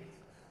changing.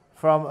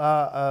 From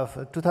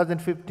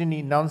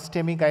 2015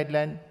 non-STEMI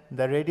guideline,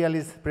 the radial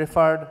is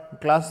preferred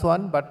class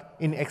 1, but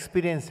in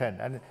experience hand.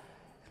 And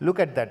look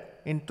at that.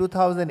 In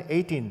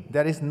 2018,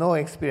 there is no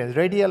experience.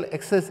 Radial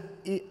access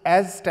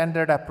as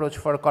standard approach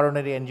for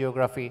coronary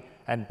angiography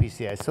and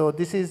PCI. So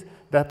this is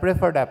the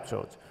preferred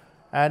approach.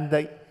 And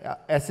the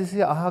SEC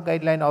AHA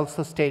guideline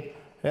also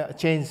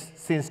changed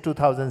since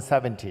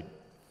 2017.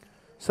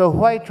 So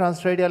why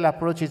transradial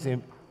approach is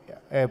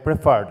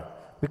preferred?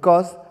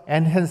 Because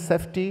enhanced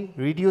safety,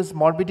 reduce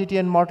morbidity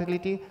and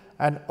mortality,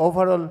 and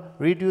overall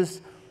reduce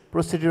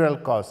procedural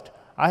cost.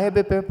 I have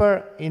a paper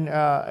in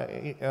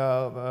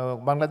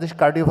Bangladesh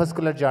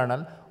Cardiovascular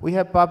Journal. We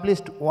have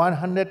published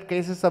 100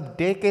 cases of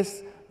day case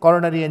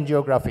coronary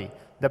angiography.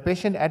 The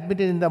patient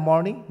admitted in the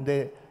morning, they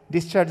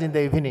discharged in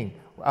the evening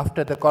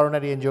after the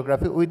coronary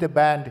angiography with a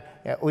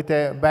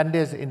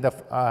bandage in the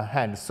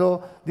hand. So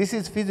this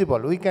is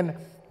feasible. We can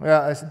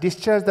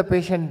discharge the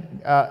patient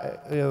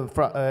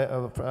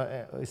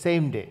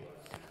same day.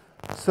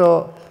 So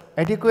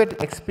adequate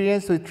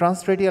experience with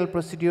transradial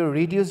procedure,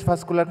 reduced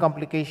vascular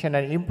complication,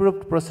 and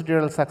improved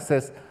procedural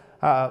success,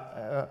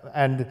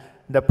 and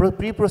the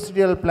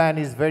pre-procedural plan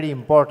is very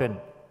important.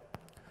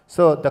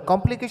 So the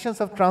complications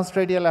of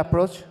transradial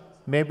approach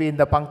may be in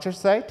the puncture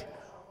site,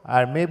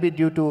 or may be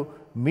due to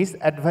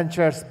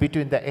misadventures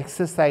between the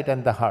access site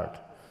and the heart.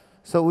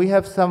 So we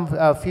have some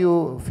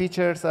few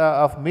features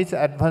of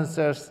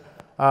misadventures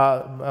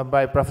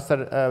by Professor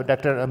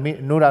Dr.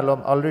 Nur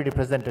Alam already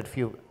presented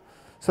few.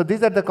 So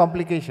these are the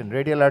complications: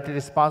 radial artery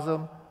spasm,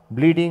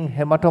 bleeding,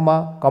 hematoma,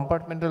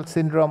 compartmental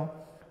syndrome,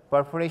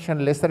 perforation,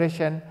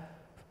 laceration,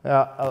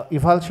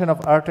 avulsion of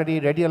artery,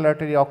 radial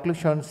artery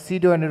occlusion,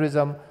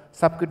 pseudoaneurysm,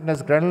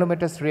 subcutaneous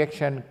granulomatous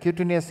reaction,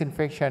 cutaneous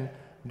infection,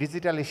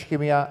 digital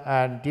ischemia,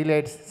 and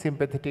delayed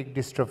sympathetic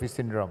dystrophy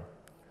syndrome.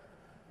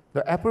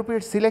 The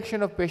appropriate selection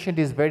of patient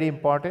is very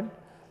important.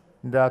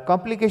 The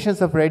complications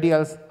of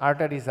radial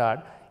arteries are,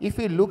 if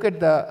we look at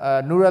the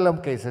Nur Alam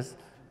cases,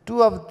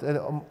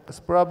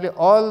 probably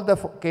all the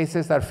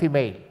cases are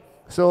female.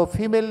 So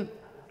female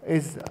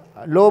is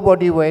low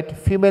body weight,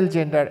 female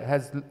gender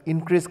has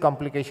increased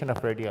complication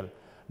of radial.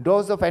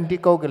 Dose of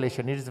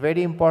anticoagulation, it is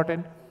very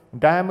important.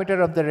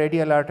 Diameter of the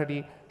radial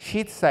artery,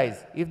 sheath size.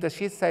 If the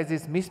sheath size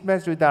is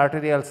mismatched with the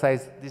arterial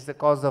size, this is the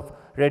cause of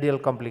radial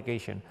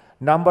complication.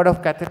 Number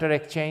of catheter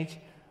exchange,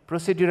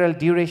 procedural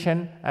duration,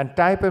 and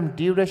type and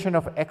duration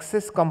of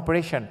excess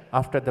compression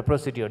after the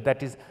procedure.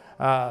 That is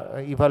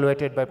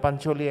evaluated by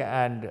Pancholi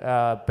and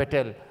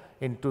Patel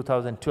in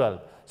 2012.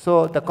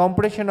 So the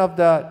compression of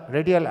the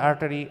radial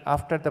artery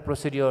after the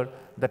procedure,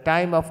 the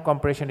time of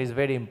compression is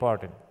very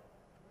important.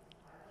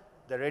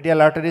 The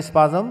radial artery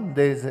spasm,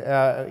 there is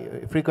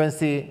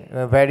frequency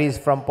varies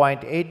from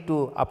 0.8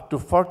 to up to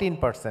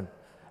 14%,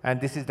 and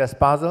this is the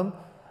spasm.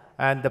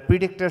 And the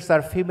predictors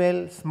are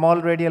female, small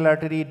radial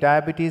artery,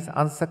 diabetes,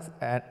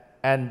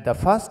 and the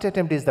first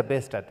attempt is the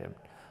best attempt.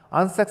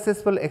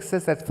 Unsuccessful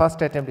access at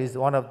first attempt is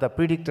one of the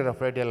predictor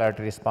of radial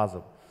artery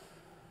spasm.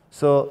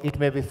 So it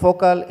may be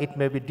focal, it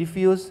may be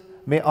diffuse,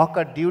 may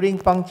occur during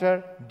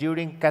puncture,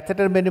 during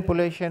catheter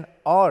manipulation,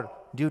 or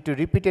due to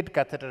repeated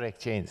catheter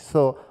exchange.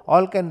 So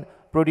all can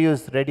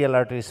produce radial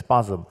artery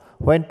spasm.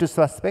 When to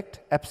suspect?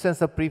 Absence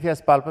of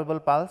previous palpable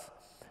pulse,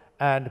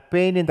 and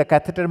pain in the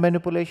catheter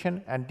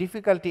manipulation, and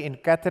difficulty in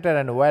catheter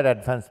and wire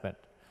advancement.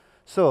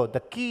 So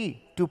the key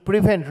to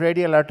prevent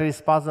radial artery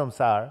spasms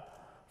are: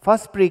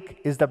 first prick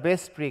is the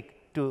best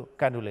prick to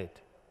cannulate.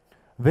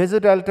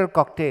 Vasodilator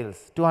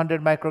cocktails,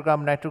 200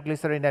 microgram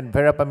nitroglycerin and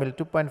verapamil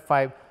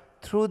 2.5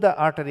 through the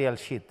arterial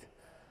sheath.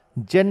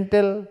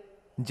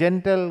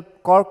 Gentle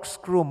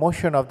corkscrew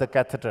motion of the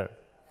catheter.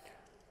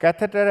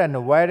 Catheter and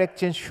wire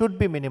exchange should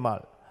be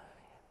minimal.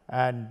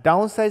 And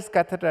downsize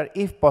catheter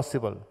if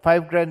possible.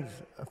 5 Grange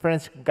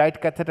French guide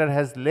catheter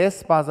has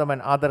less spasm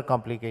and other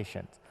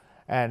complications.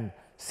 And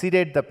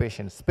sedate the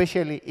patient,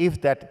 especially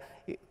if that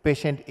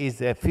patient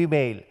is a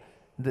female.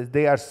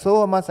 They are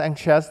so much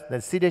anxious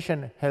that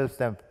sedation helps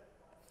them.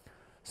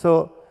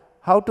 So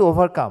how to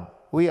overcome?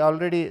 We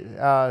already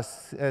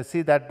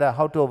see that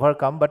how to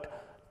overcome, but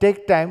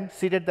take time,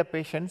 sedate the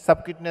patient.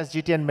 Subcutaneous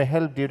GTN may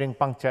help during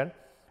puncture.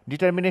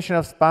 Determination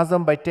of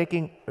spasm by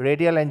taking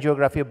radial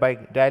angiography by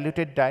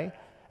diluted dye,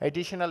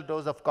 additional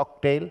dose of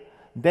cocktail,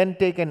 then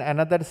take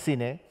another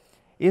cine.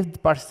 If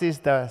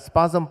the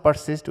spasm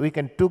persists, we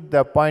can take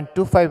the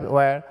 0.25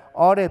 wire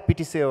or a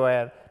PTCA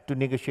wire to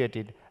negotiate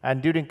it,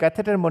 and during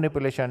catheter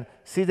manipulation,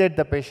 sedate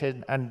the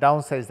patient and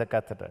downsize the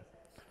catheter.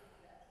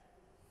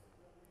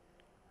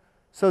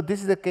 So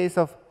this is a case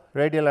of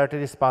radial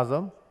artery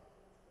spasm.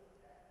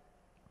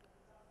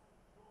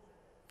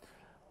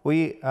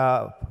 We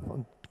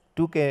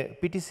took a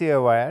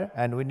PTCA wire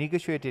and we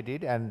negotiated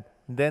it, and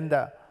then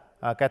the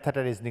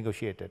catheter is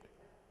negotiated.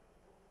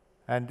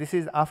 And this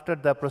is after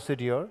the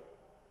procedure,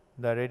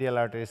 the radial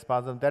artery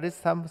spasm. There is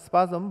some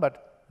spasm,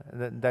 but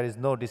there is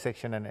no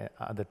dissection and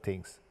other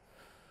things.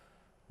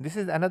 This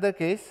is another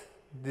case.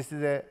 This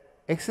is a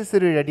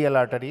accessory radial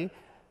artery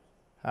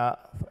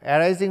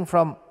arising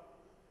from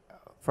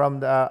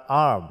the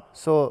arm.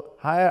 So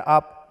higher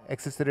up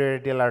accessory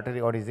radial artery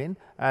origin,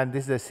 and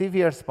this is a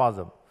severe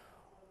spasm.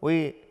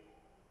 We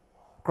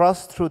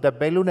crossed through the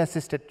balloon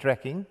assisted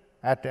tracking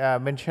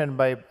mentioned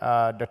by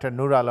Dr.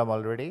 Nur Alam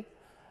already,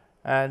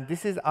 and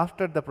this is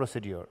after the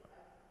procedure.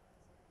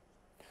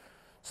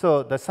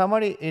 So the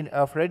summary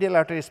of radial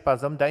artery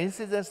spasm: the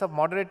incidence of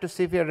moderate to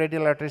severe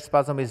radial artery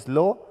spasm is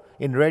low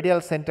in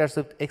radial centers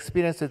with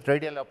experience with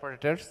radial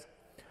operators.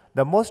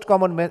 The most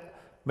common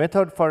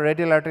method for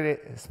radial artery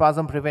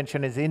spasm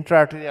prevention is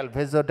intra-arterial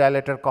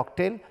vasodilator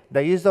cocktail.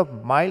 The use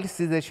of mild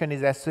sedation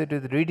is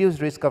associated with reduced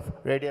risk of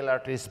radial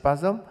artery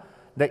spasm.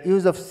 The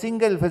use of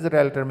single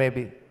vasodilator may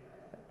be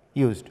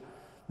used.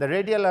 The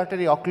radial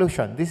artery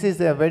occlusion, this is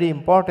very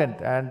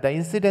important, and the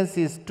incidence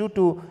is 2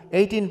 to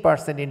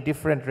 18% in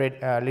different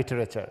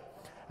literature,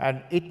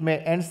 and it may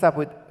ends up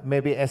with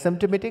maybe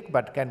asymptomatic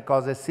but can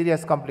cause a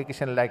serious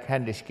complication like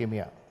hand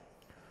ischemia.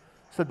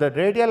 So the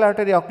radial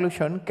artery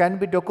occlusion can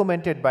be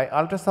documented by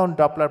ultrasound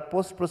Doppler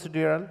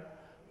post-procedural.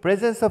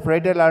 Presence of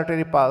radial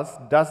artery pulse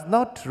does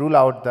not rule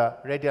out the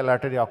radial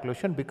artery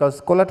occlusion because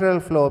collateral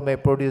flow may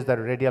produce the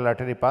radial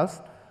artery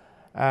pulse,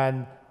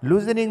 and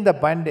loosening the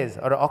bandage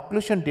or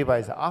occlusion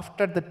device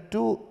after the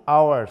 2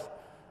 hours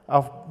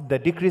of the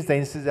decrease the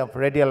incidence of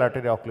radial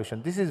artery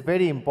occlusion. This is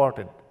very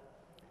important.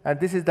 And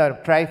this is the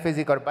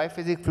triphasic or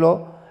biphasic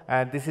flow,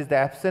 and this is the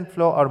absent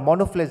flow or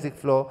monophasic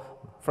flow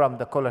from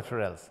the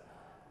collaterals.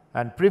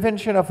 And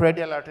prevention of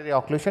radial artery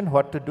occlusion,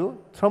 what to do?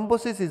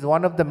 Thrombosis is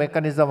one of the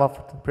mechanisms of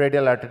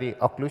radial artery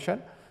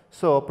occlusion.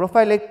 So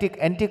prophylactic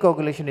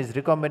anticoagulation is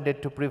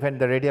recommended to prevent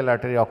the radial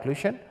artery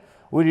occlusion.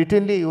 We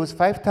routinely use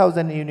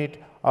 5,000 units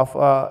of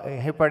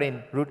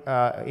heparin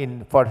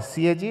for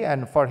CAG,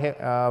 and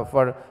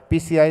for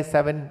PCI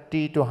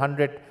 70 to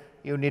 100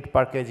 unit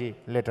per kg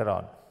later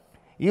on.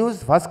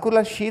 Use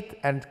vascular sheath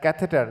and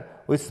catheter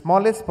with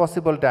smallest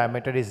possible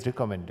diameter is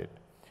recommended.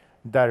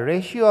 The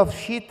ratio of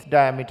sheath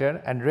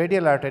diameter and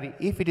radial artery,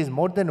 if it is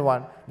more than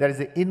 1, there is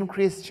an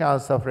increased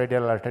chance of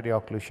radial artery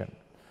occlusion.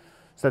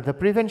 So the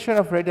prevention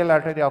of radial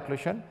artery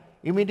occlusion,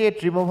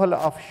 immediate removal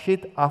of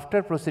sheath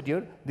after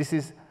procedure, this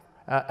is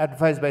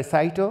advised by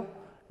Saito.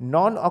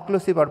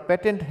 Non-occlusive or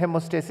patent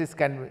hemostasis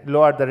can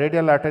lower the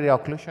radial artery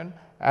occlusion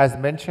as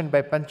mentioned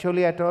by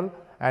Pancholi et al.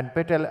 And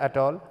Patel et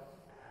al.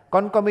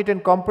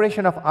 Concomitant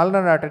compression of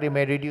ulnar artery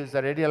may reduce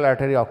the radial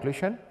artery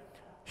occlusion.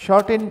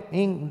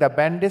 Shortening the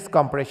bandage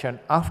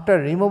compression after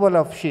removal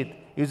of sheath,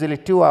 usually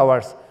 2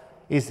 hours,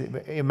 is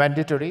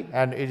mandatory,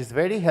 and it is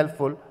very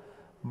helpful.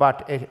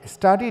 But a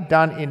study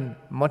done in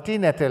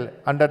Mateen et al.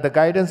 Under the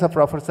guidance of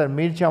Professor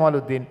Mir Jamal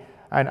Uddin,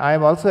 and I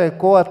am also a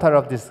co-author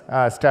of this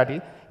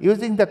study,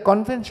 using the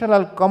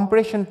conventional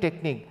compression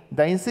technique,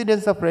 the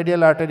incidence of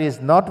radial artery is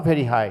not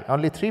very high,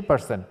 only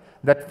 3%.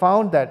 That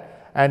found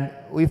that, and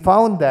we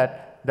found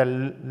that the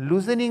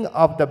loosening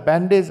of the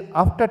bandage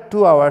after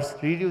 2 hours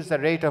reduced the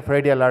rate of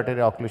radial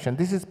artery occlusion.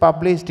 This is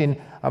published in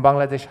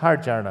Bangladesh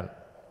Heart Journal.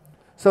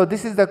 So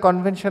this is the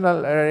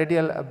conventional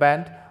radial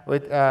band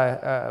with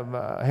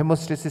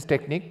hemostasis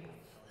technique.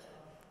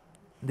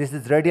 This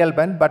is radial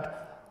band, but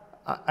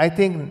I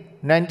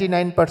think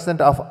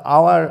 99% of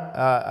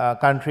our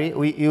country,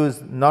 we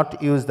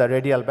not use the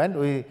radial band,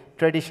 we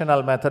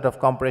traditional method of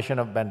compression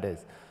of bandage.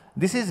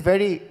 This is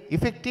very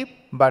effective,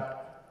 but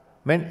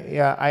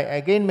I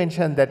again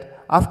mentioned that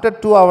after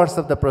 2 hours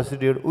of the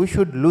procedure, we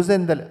should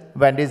loosen the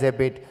bandage a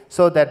bit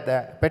so that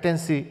the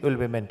patency will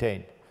be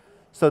maintained.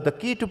 So the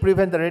key to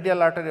prevent the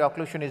radial artery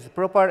occlusion is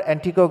proper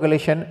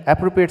anticoagulation,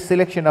 appropriate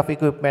selection of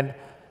equipment,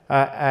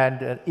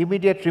 and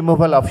immediate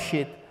removal of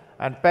sheath,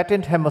 and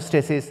patent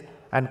hemostasis,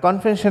 and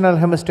conventional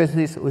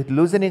hemostasis with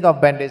loosening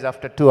of bandage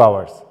after 2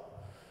 hours.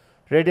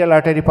 Radial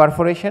artery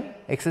perforation,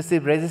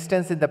 excessive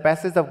resistance in the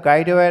passage of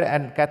guide wire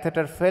and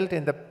catheter felt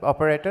in the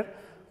operator,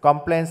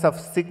 complaints of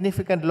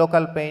significant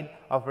local pain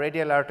of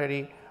radial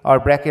artery or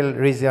brachial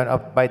region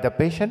by the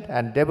patient,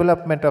 and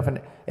development of an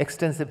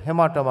extensive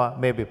hematoma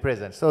may be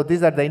present. So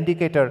these are the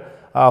indicator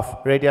of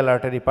radial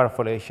artery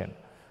perforation.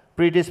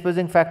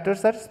 Predisposing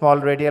factors are small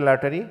radial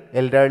artery,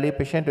 elderly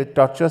patient with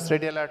tortuous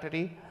radial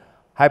artery,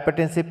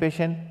 hypertensive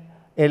patient,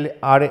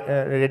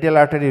 radial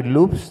artery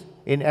loops,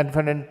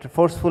 infinite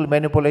forceful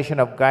manipulation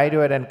of guide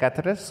wire and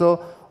catheter.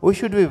 So we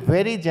should be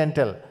very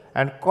gentle,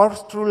 and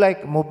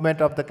corkscrew-like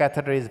movement of the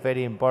catheter is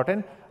very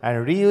important,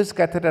 and reuse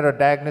catheter or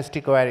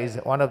diagnostic wire is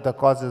one of the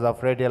causes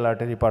of radial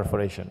artery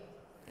perforation.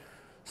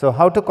 So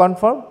how to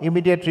confirm?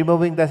 Immediate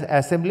removing the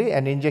assembly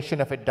and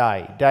injection of a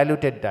dye,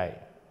 diluted dye.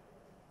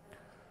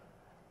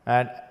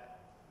 And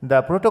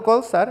the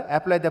protocols are: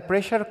 apply the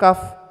pressure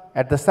cuff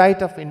at the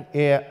site of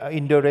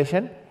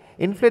induration,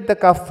 inflate the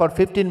cuff for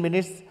 15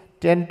 minutes,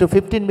 10 to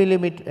 15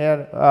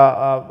 millimeter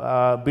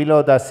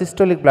below the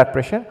systolic blood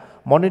pressure,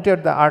 monitor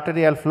the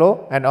arterial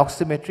flow and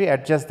oximetry,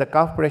 adjust the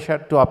cuff pressure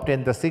to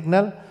obtain the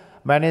signal,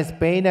 manage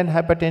pain and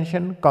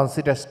hypertension,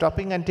 consider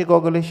stopping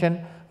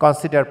anticoagulation,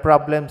 consider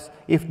problems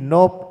if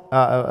no,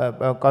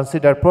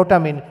 consider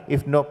protamine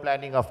if no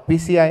planning of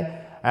PCI,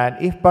 and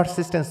if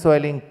persistent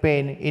swelling,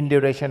 pain,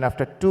 induration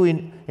after 2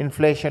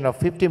 inflation of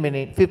 15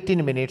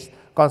 minutes,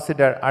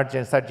 consider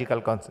urgent surgical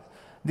consent.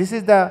 This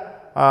is the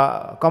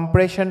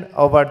compression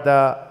over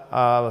the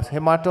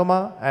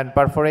hematoma and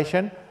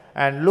perforation,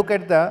 and look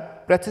at the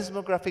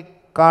plethysmographic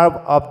curve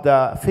of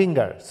the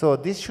finger. So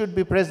this should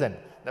be present.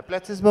 The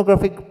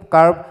plethysmographic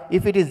curve,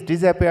 if it is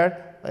disappeared,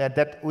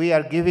 that we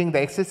are giving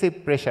the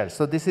excessive pressure.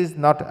 So this is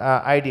not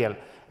ideal,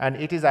 and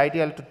it is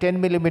ideal to 10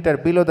 millimeter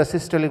below the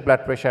systolic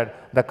blood pressure,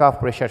 the cuff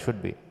pressure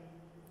should be.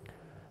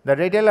 The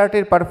radial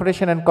artery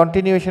perforation and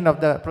continuation of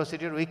the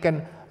procedure, we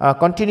can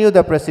continue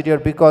the procedure,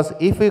 because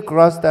if we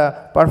cross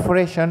the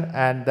perforation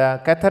and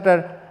the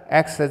catheter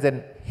acts as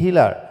a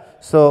healer,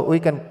 so we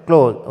can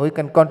close, we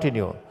can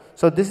continue.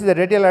 So this is the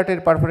radial artery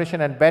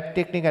perforation and bad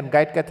technique and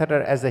guide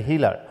catheter as a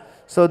healer.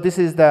 So this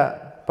is the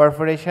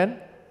perforation.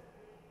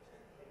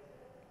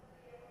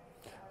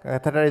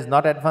 Catheter is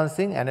not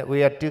advancing and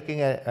we are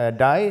taking a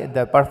dye,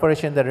 the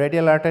perforation, the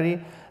radial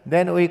artery.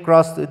 Then we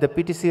cross the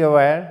PTC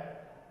wire.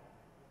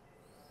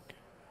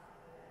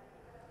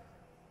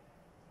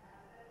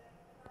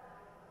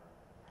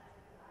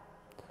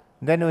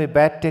 Then we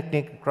bad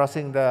technique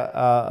crossing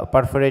the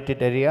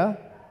perforated area,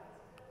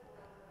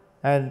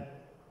 and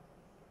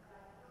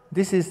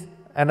this is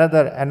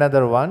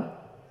another one,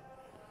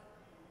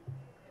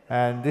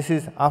 and this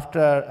is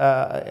after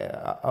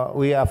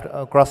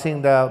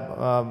crossing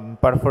the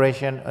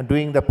perforation,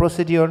 doing the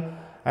procedure,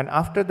 and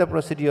after the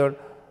procedure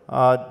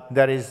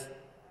there is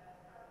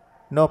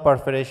no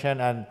perforation,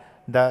 and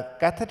the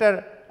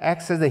catheter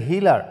acts as a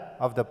healer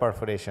of the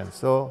perforation.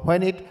 So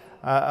when it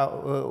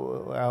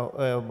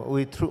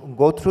we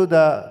go through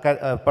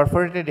the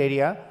perforated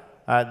area,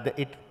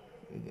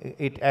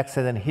 it acts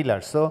as a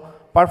healer. So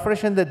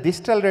perforation, the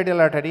distal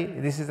radial artery,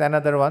 this is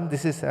another one.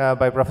 This is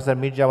by Professor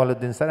Mir Jamal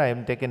Uddin sir. I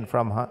am taken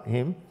from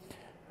him,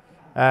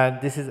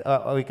 and this is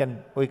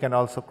we can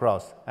also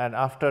cross. And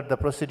after the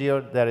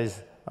procedure, there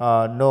is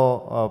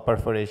no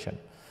perforation.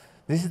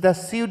 This is the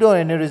pseudo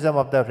aneurysm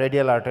of the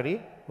radial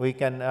artery. We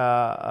can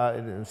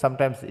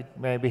sometimes it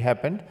may be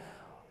happened,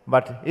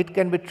 but it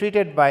can be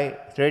treated by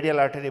radial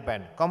artery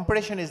band.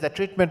 Compression is the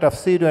treatment of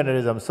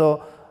pseudoaneurysm.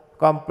 So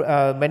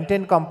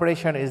maintained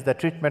compression is the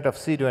treatment of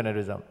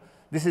pseudoaneurysm.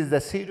 This is the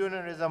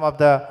pseudoaneurysm of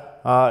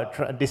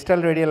the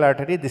distal radial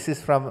artery. This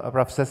is from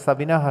Professor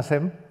Sabina,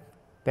 Hashem.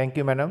 Thank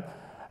you, madam.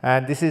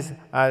 And this is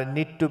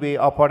need to be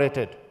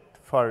operated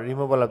for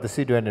removal of the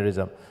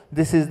pseudoaneurysm.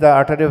 This is the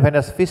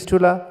arteriovenous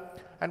fistula.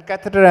 And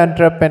catheter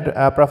entrapment,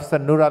 Professor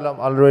Nur Alam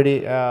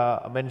already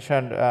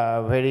mentioned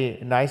very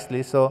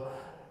nicely. So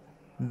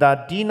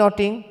the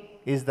denoting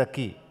is the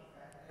key.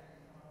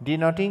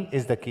 Denoting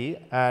is the key,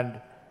 and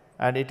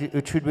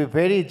it should be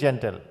very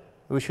gentle.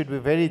 We should be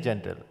very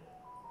gentle.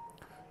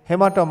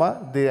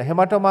 Hematoma, the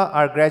hematoma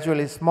are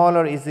gradually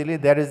smaller easily.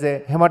 There is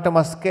a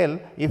hematoma scale.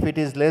 If it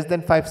is less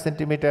than 5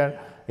 centimeter,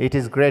 it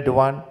is grade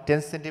 1,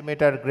 10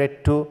 centimeter,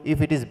 grade 2.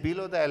 If it is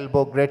below the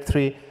elbow, grade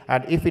 3,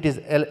 and if it is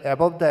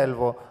above the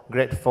elbow,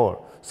 grade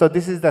 4. So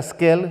this is the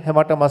scale,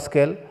 hematoma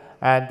scale,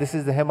 and this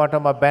is the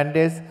hematoma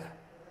bandage.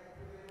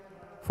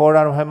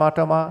 Forearm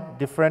hematoma,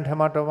 different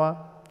hematoma.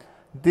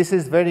 This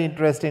is very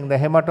interesting, the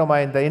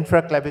hematoma in the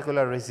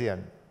infraclavicular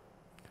region.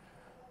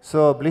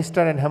 So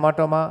blister and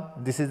hematoma,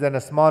 this is then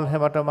a small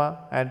hematoma,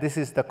 and this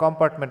is the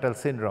compartmental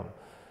syndrome.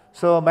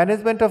 So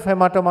management of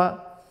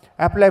hematoma,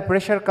 apply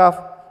pressure cuff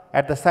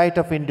at the site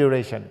of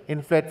induration,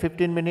 inflate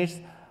 15 minutes,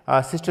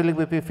 systolic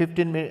BP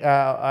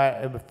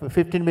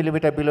 15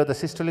 millimeter below the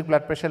systolic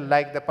blood pressure,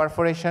 like the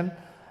perforation,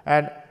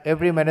 and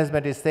every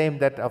management is same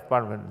that of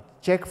permanent.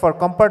 Check for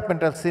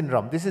compartmental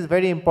syndrome. This is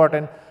very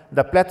important.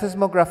 The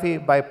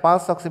plethysmography by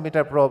pulse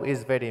oximeter probe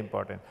is very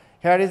important.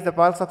 Here is the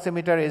pulse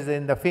oximeter is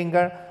in the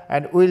finger,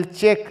 and we will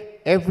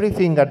check every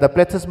finger, the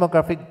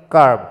plethysmographic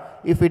curve.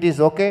 If it is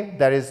okay,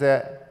 there is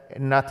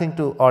nothing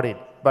to audit.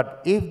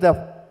 But if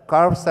the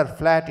curves are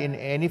flat in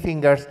any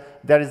fingers,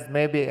 there is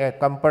maybe a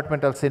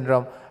compartmental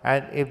syndrome,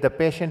 and if the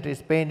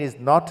patient's pain is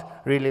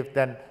not relieved,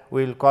 then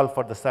we will call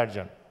for the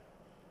surgeon.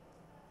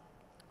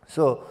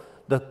 So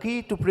the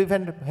key to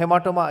prevent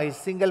hematoma is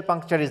single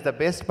puncture is the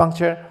best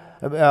puncture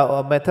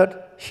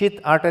method. Sheath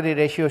artery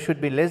ratio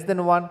should be less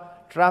than 1.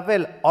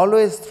 Travel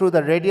always through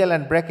the radial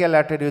and brachial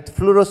artery with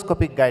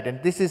fluoroscopic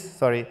guidance. This is,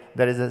 sorry,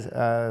 there is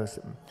a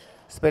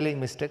spelling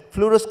mistake.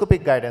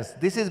 Fluoroscopic guidance.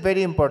 This is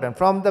very important.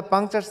 From the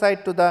puncture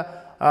site to the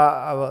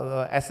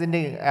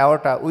ascending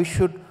aorta, we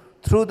should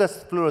through the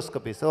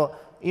fluoroscopy. So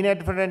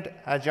inadvertent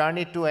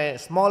journey to a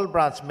small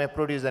branch may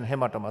produce an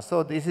hematoma.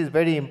 So this is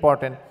very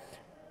important.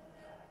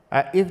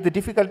 If the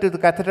difficulty of the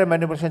catheter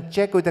manipulation,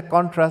 check with a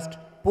contrast,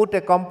 put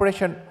a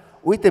compression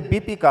with a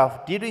BP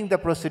cuff during the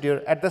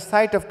procedure at the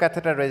site of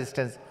catheter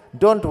resistance.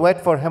 Don't wait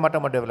for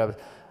hematoma development.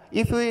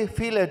 If we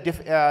feel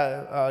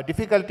a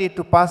difficulty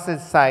to pass the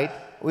site,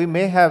 we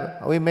may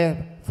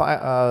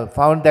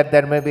found that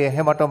there may be a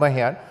hematoma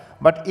here.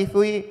 But if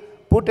we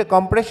put a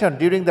compression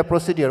during the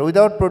procedure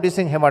without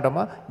producing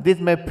hematoma, this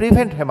may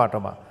prevent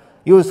hematoma.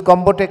 Use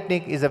combo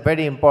technique is a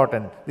very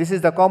important. This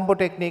is the combo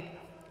technique,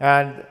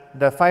 and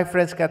the 5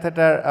 French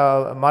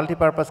catheter,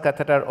 multi-purpose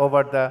catheter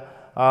over the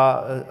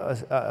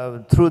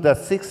through the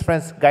 6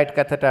 French guide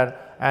catheter,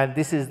 and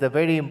this is the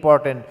very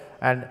important,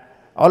 and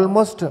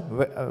almost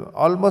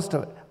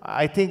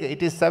I think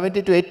it is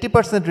 70 to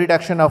 80%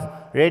 reduction of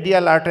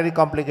radial artery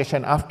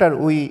complication after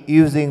we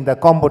using the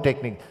combo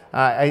technique.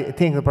 I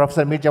think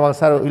Professor Mir Jamal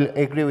sir will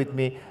agree with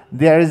me.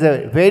 There is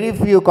a very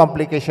few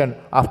complication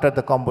after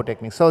the combo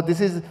technique. So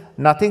this is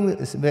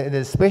nothing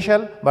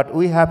special, but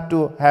we have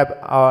to have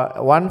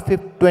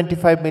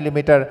 125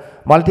 millimeter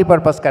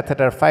multi-purpose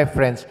catheter 5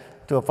 French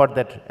for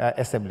that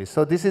assembly.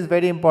 So this is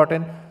very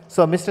important.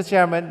 So Mr.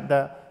 Chairman,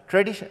 the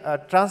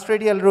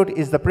transradial route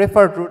is the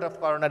preferred route of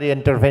coronary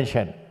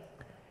intervention.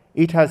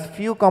 It has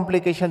few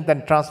complications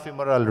than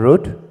transfemoral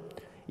route,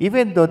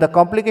 even though the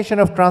complication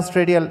of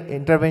transradial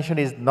intervention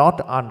is not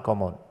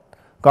uncommon.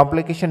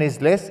 Complication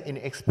is less in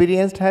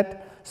experienced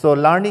head, so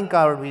learning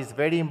curve is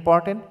very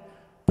important.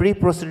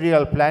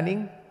 Pre-procedural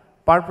planning,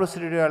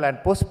 per-procedural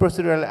and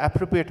post-procedural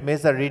appropriate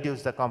measure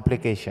reduce the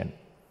complication.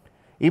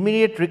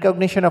 Immediate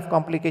recognition of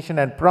complication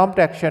and prompt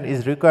action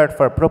is required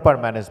for proper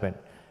management.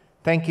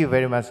 Thank you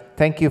very much.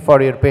 Thank you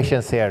for your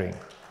patience hearing.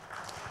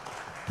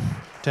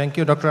 Thank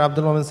you, Dr.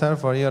 Abdul Momen sir,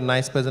 for your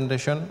nice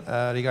presentation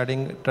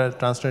regarding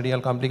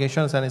transradial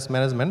complications and its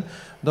management.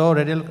 Though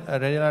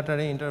radial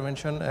artery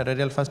intervention,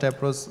 radial first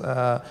approach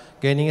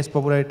gaining its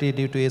popularity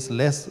due to its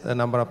less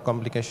number of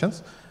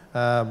complications,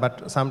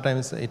 but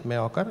sometimes it may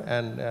occur,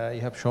 and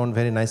you have shown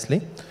very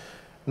nicely.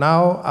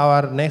 Now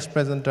our next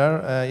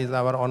presenter is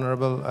our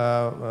Honorable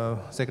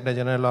Secretary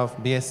General of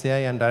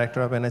BSCI and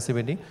Director of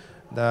NICBD,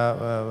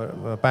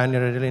 the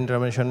pioneer radial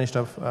interventionist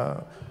of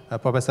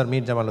Professor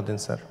Mir Jamaluddin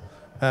sir.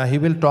 He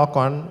will talk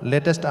on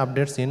latest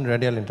updates in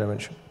radial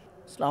intervention.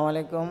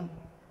 Assalamu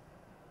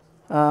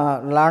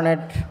alaikum.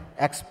 Learned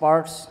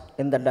experts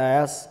in the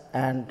dais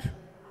and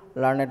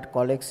learned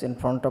colleagues in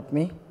front of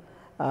me.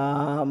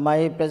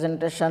 My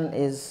presentation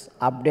is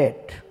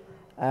update,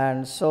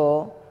 and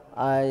so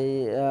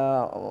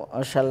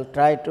I shall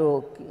try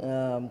to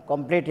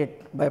complete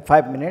it by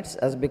 5 minutes,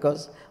 as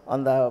because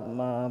on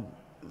the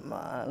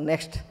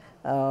next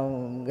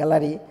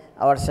gallery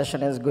our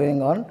session is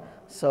going on.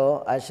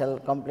 So I shall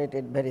complete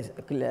it very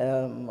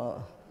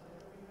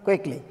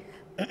quickly.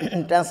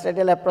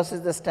 Transradial approach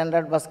is the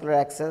standard vascular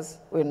access.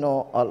 We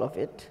know all of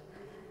it.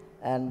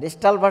 And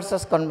distal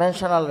versus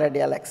conventional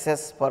radial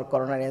access for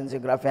coronary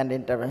angiography and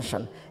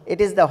intervention.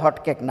 It is the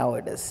hot cake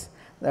nowadays.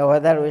 Now,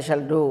 whether we shall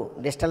do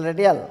distal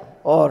radial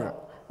or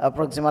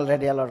proximal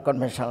radial or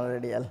conventional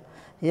radial.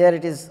 Here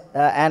it is,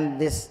 and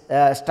this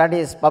study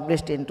is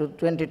published in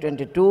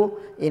 2022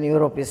 in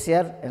Europe this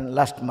year, in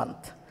last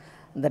month.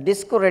 The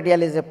DISCO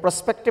Radial is a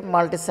prospective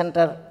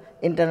multi-center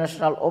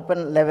international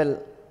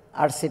open-level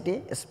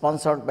RCT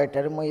sponsored by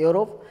Terimo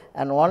Europe,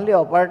 and only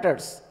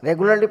operators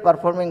regularly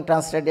performing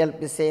transradial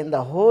PCA in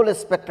the whole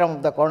spectrum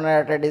of the coronary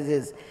artery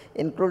disease,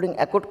 including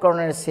acute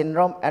coronary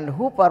syndrome, and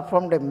who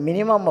performed a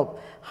minimum of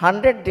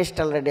 100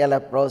 distal radial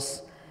approach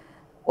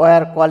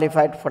were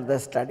qualified for the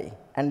study.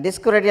 And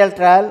DISCO Radial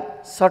trial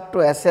sought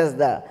to assess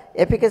the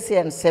efficacy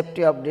and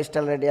safety of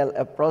distal radial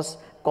approach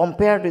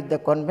compared with the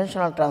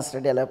conventional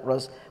transradial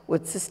approach,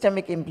 with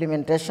systemic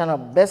implementation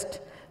of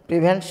best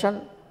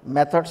prevention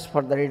methods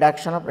for the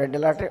reduction of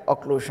radial artery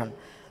occlusion.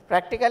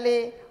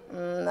 Practically,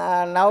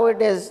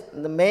 nowadays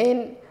the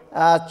main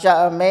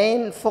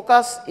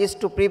focus is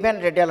to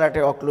prevent radial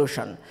artery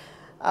occlusion.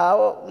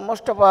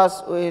 Most of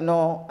us we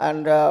know,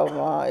 and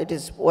it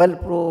is well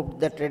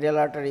proved that radial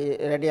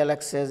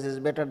access is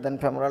better than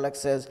femoral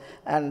access,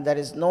 and there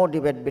is no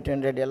debate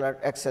between radial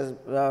access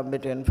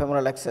between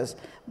femoral access.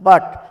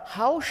 But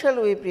how shall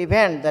we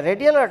prevent the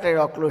radial artery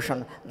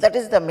occlusion? That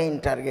is the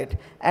main target,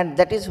 and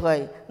that is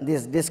why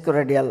this DISCO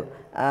Radial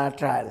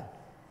trial.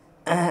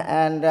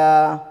 And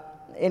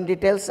in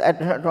details, I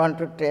do not want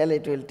to tell;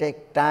 it will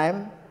take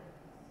time.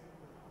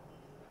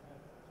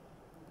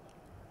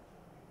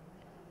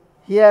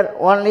 Here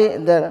only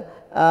they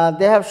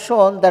have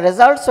shown the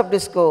results of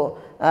DISCO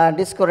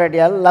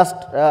Radial last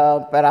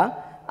para.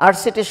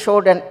 RCT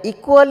showed an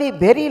equally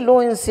very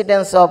low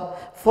incidence of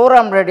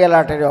forearm radial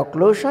artery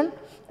occlusion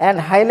and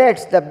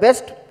highlights the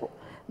best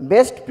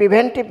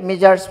preventive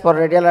measures for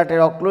radial artery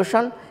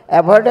occlusion,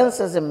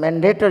 avoidance as a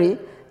mandatory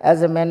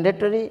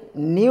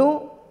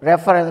new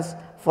reference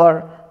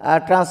for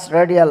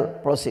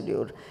transradial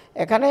procedure.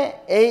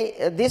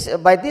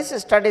 By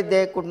this study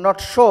they could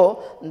not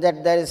show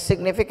that there is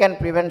significant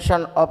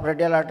prevention of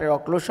radial artery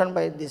occlusion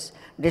by this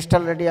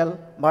distal radial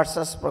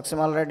versus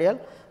proximal radial,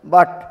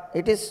 but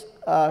it is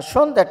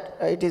shown that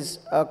it is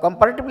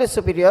comparatively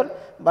superior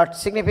but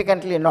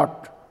significantly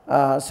not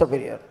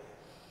superior.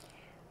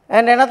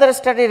 And another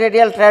study,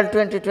 Radial Trial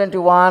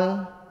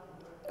 2021,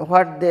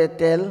 what they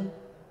tell,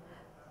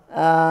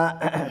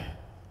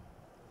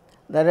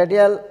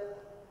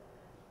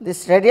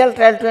 this Radial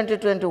Trial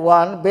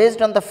 2021,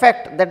 based on the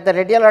fact that the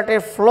radial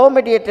artery flow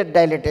mediated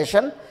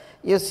dilatation,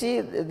 you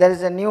see there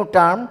is a new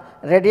term,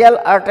 radial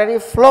artery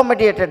flow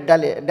mediated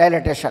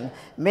dilatation,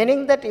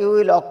 meaning that you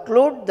will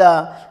occlude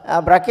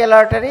the brachial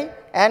artery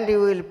and you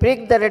will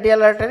prick the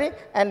radial artery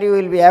and you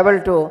will be able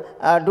to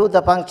do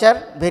the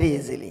puncture very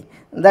easily.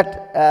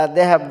 That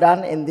they have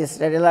done in this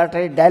radial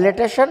artery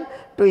dilatation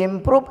to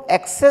improve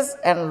access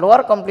and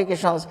lower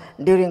complications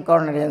during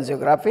coronary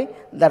angiography,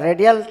 the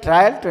Radial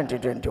Trial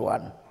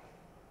 2021.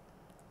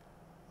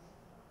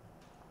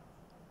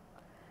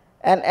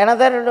 And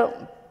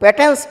another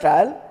patents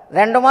trial,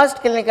 randomized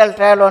clinical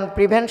trial on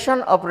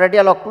prevention of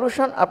radial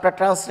occlusion after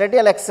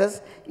transradial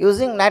access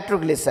using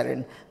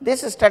nitroglycerin.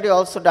 This study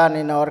also done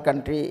in our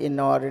country, in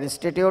our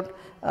institute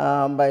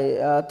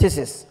by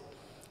thesis.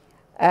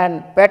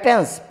 And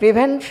patents,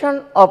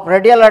 prevention of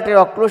radial artery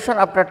occlusion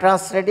after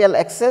transradial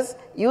access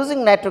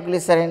using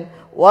nitroglycerin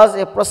was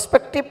a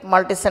prospective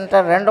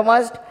multicenter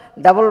randomized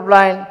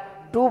double-blind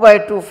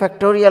 2x2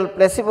 factorial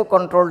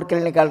placebo-controlled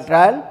clinical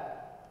trial,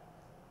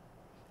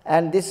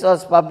 and this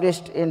was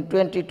published in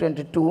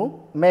 2022,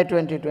 May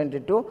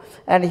 2022,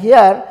 and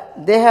here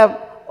they have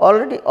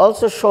already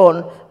also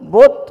shown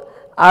both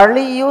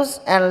early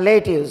use and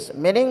late use,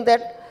 meaning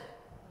that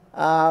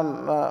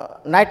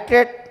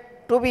nitrate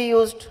to be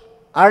used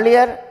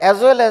earlier as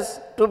well as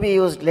to be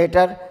used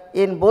later.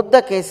 In both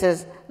the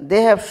cases,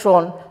 they have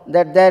shown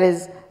that there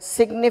is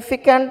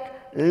significant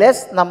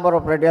less number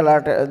of radial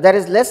arterial, there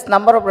is less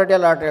number of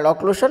radial arterial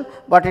occlusion,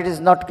 but it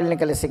is not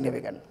clinically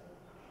significant.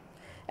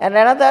 And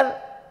another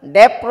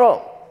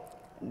DAPRO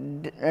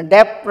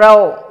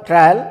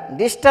trial,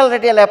 distal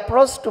radial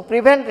approach to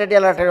prevent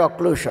radial arterial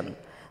occlusion.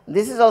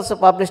 This is also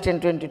published in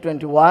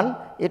 2021.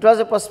 It was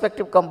a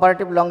prospective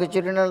comparative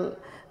longitudinal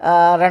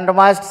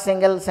randomized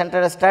single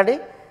center study,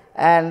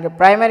 and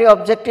primary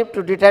objective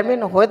to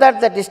determine whether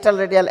the distal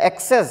radial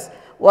access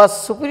was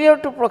superior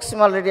to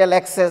proximal radial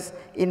access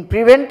in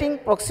preventing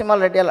proximal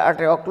radial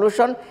artery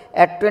occlusion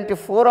at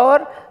 24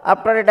 hours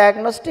after a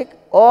diagnostic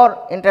or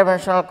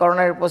interventional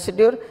coronary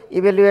procedure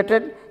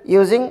evaluated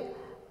using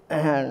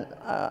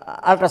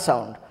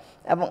ultrasound.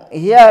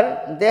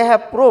 Here they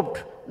have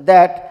proved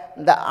that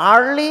the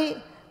early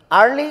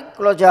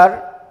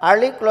closure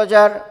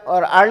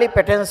or early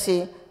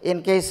patency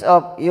in case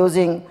of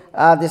using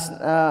this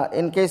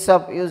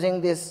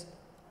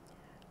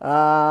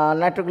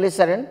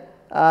nitroglycerin,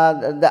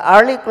 the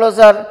early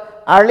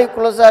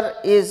closure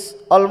is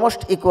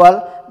almost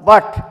equal,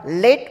 but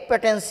late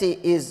patency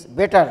is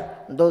better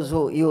those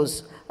who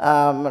use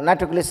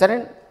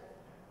nitroglycerin.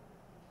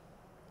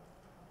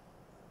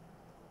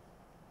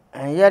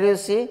 Here you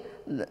see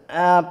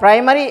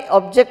primary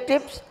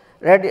objectives,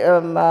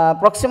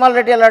 proximal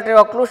radial artery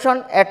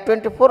occlusion at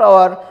 24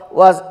 hours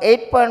was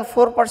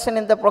 8.4%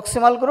 in the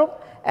proximal group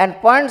and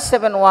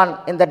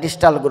 0.71 in the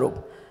distal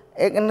group.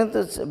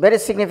 Very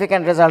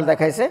significant result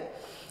dekhaise.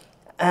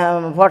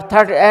 For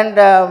 30 and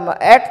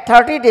at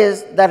 30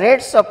 days, the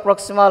rates of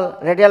proximal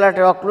radial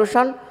artery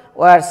occlusion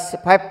were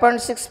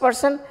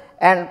 5.6%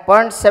 and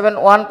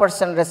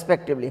 0.71%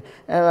 respectively.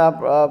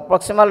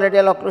 Proximal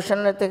radial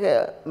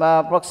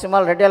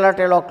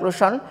arterial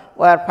occlusion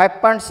were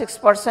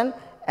 5.6%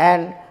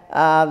 and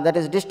that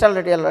is distal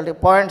radial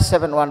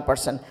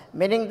 0.71%,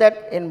 meaning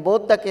that in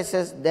both the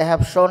cases they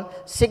have shown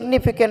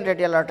significant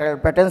radial arterial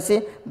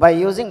patency by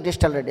using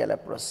distal radial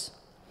approach.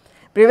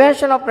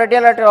 Prevention of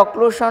radial arterial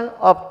occlusion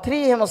of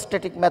 3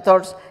 hemostatic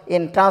methods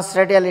in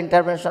transradial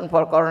intervention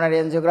for coronary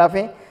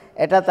angiography.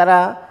 Eta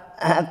tara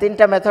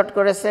 3টা method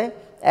করেছে,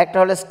 একটা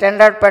হলো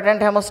standard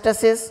patent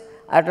haemostasis,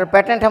 একটা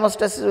patent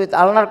haemostasis with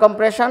ulnar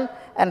compression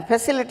and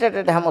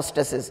facilitated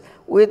hemostasis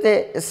with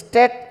a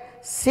state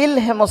seal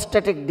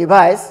hemostatic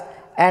device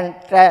and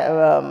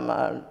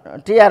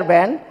TR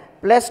band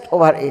placed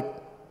over it.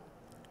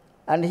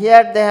 And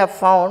here they have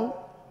found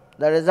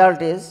the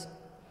result is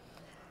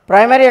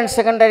primary and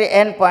secondary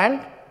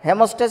endpoint,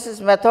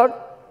 hemostasis method,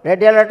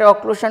 radial artery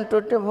occlusion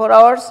 24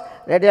 hours,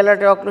 radial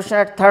artery occlusion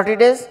at 30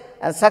 days,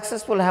 and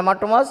successful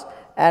hematomas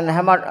and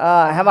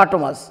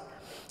hematomas.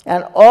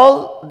 And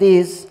all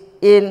these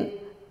in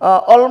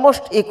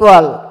almost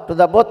equal to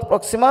the both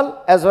proximal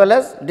as well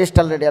as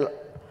distal radial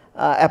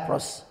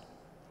approach.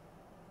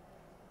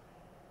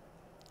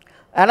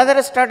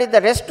 Another study,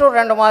 the RESTORE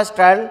randomized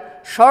trial,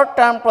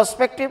 short-term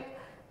prospective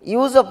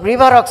use of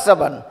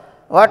rivaroxaban.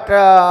 What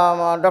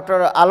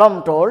Dr.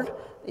 Alam told,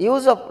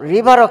 use of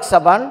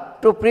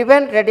rivaroxaban to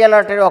prevent radial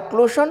artery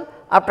occlusion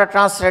after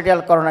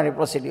transradial coronary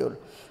procedure.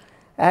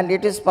 And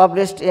it is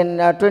published in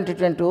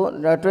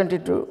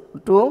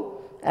 2022,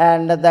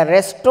 And the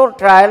RESTORE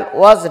trial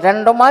was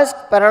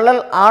randomized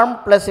parallel arm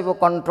placebo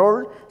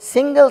controlled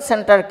single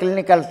center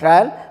clinical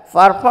trial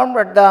performed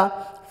at the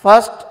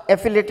first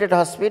affiliated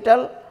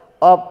hospital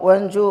of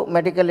Wenzhou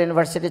Medical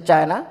University,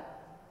 China.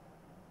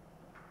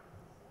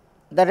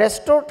 The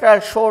RESTORE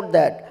trial showed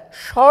that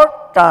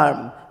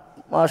short-term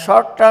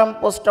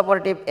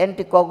postoperative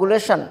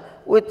anticoagulation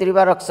with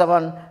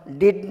rivaroxaban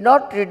did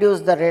not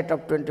reduce the rate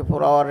of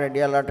 24-hour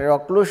radial artery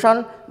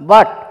occlusion,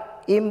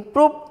 but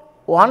improved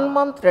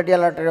 1-month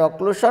radial artery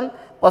occlusion,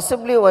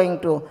 possibly owing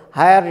to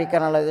higher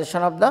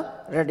recanalization of the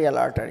radial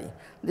artery.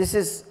 This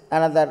is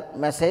another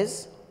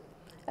message.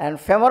 And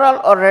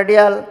femoral or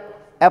radial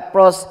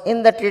approach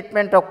in the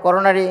treatment of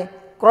coronary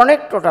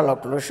chronic total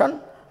occlusion.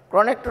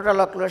 Chronic total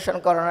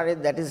occlusion coronary,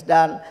 that is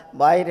done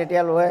by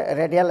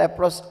radial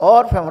approach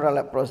or femoral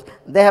approach.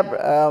 They have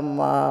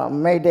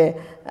made a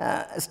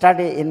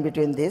study in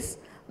between this.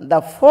 The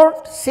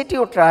fourth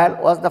CTO trial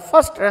was the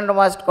first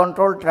randomized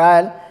controlled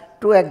trial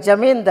to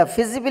examine the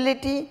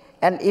feasibility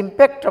and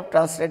impact of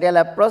transradial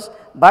approach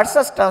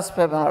versus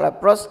transfemoral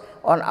approach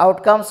on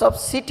outcomes of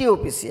CTO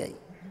PCI.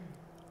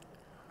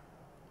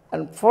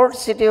 And fourth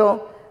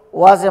CTO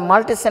was a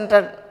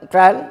multi-center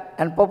trial,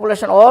 and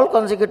population all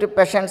consecutive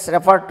patients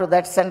referred to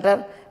that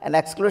center, and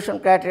exclusion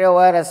criteria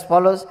were as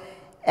follows: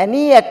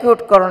 any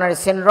acute coronary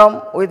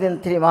syndrome within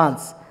 3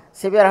 months,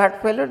 severe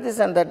heart failure, this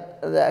and that,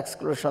 the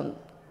exclusion.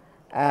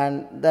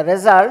 And the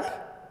result,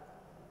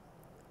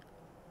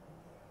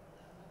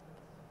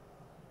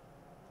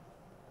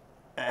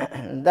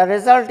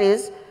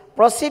 is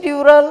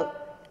procedural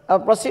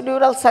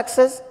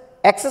success,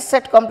 excess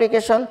site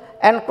complication,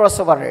 and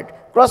crossover rate.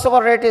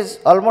 Crossover rate is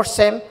almost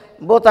same,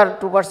 both are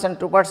 2%,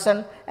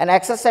 2%, and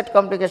excess site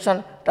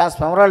complication,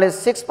 transfemoral is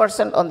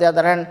 6%, on the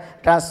other hand,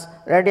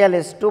 transradial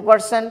is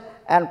 2%,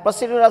 and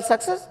procedural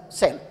success,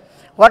 same.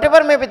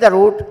 Whatever may be the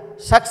route,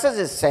 success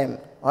is same.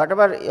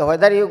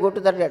 Whether you go to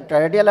the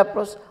radial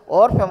approach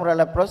or femoral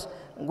approach,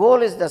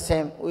 goal is the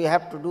same. We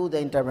have to do the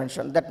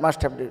intervention that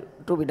must have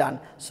to be done.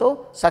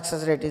 So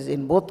success rate is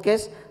in both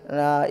cases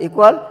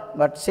equal,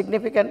 but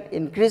significant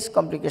increased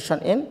complication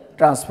in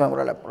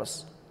transfemoral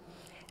approach.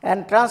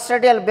 And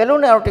transradial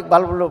balloon aortic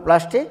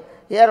valvuloplasty,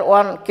 here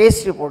one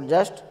case report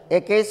just,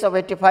 a case of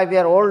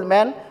 85-year-old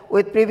man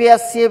with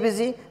previous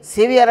CABG,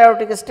 severe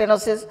aortic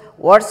stenosis,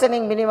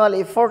 worsening minimal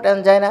effort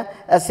angina,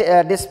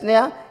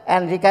 dyspnea,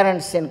 and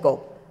recurrent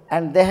syncope.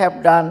 And they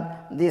have done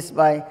this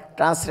by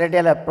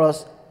transradial approach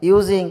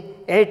using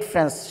 8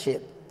 French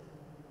sheath.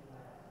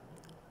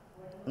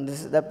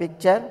 This is the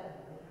picture.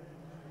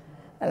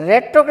 And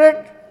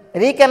retrograde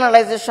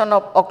recanalization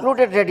of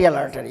occluded radial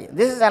artery.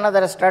 This is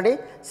another study,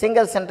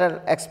 single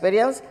center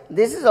experience.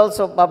 This is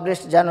also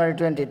published January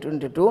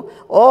 2022.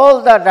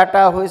 All the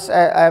data which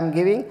I am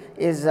giving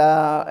is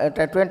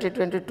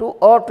 2022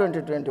 or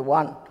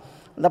 2021.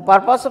 The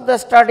purpose of the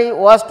study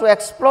was to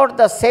explore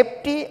the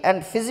safety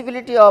and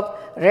feasibility of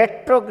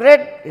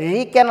retrograde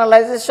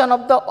recanalization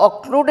of the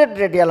occluded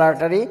radial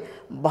artery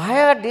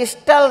via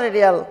distal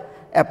radial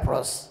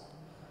approach.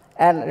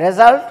 And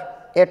result,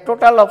 a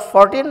total of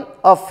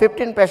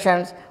 15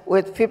 patients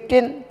with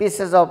 15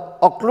 pieces of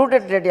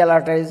occluded radial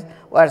arteries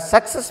were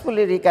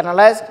successfully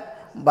recanalized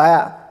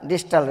via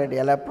distal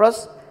radial approach.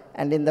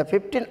 And in the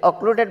 15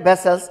 occluded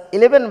vessels,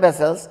 11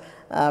 vessels,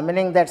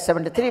 meaning that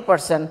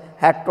 73%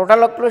 had total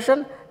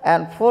occlusion,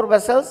 and 4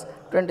 vessels,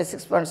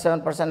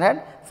 26.7%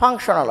 had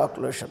functional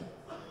occlusion.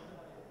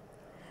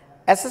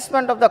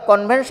 Assessment of the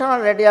conventional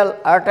radial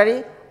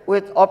artery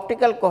with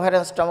optical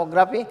coherence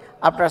tomography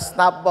after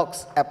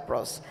snapbox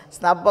approach.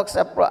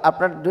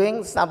 After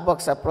doing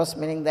snapbox approach,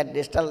 meaning that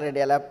distal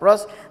radial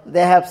approach,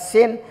 they have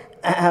seen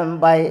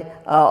by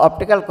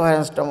optical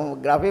coherence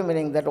tomography,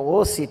 meaning that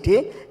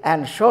OCT,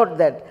 and showed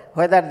that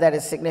whether there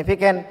is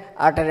significant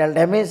arterial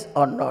damage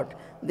or not.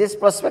 This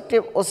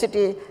prospective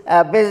OCT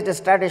based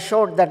study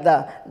showed that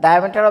the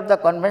diameter of the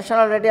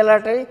conventional radial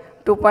artery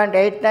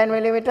 2.89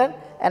 millimeter,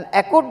 and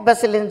acute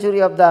vessel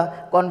injury of the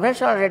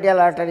conventional radial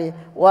artery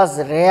was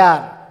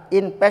rare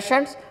in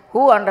patients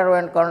who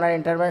underwent coronary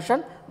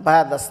intervention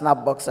via the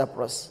snapbox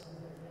approach.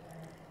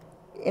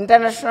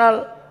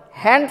 International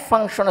hand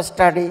function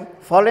study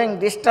following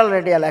distal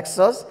radial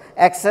access,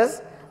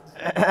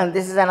 and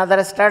this is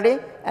another study,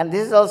 and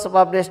this is also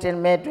published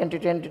in May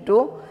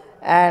 2022,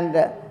 and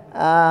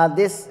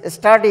this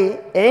study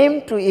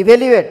aimed to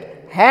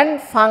evaluate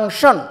hand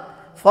function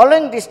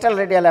following distal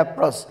radial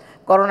approach,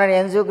 coronary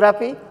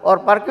angiography or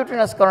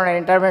percutaneous coronary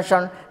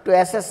intervention to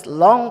assess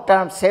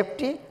long-term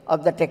safety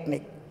of the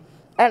technique.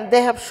 And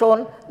they have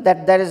shown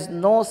that there is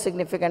no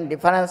significant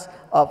difference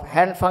of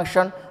hand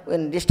function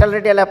in distal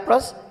radial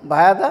approach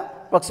via the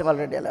proximal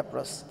radial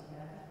approach.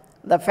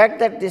 The fact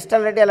that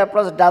distal radial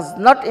approach does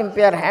not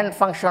impair hand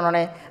function on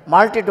a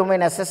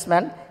multi-domain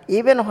assessment,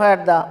 even where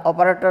the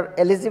operator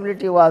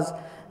eligibility was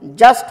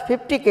just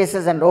 50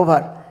 cases and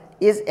over,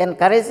 is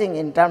encouraging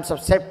in terms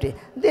of safety.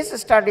 This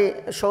study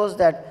shows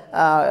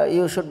that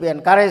you should be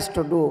encouraged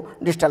to do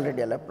distal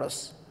radial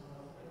approach.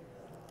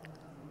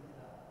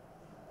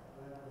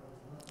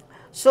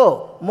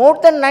 So, more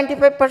than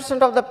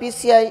 95% of the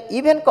PCI,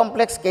 even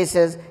complex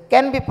cases,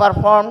 can be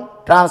performed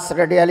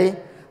transradially.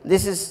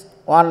 This is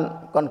one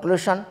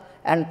conclusion.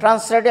 And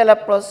transradial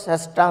approach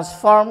has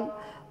transformed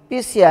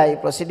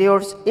PCI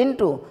procedures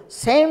into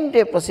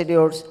same-day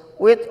procedures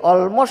with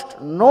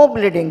almost no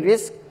bleeding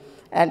risk.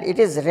 And it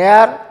is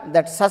rare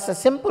that such a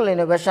simple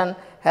innovation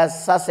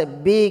has such a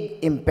big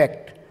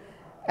impact.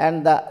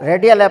 And the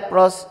radial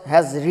approach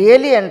has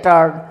really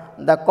entered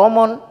the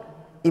common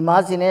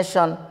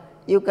imagination.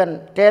 You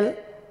can tell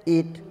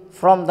it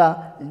from the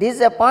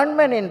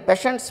disappointment in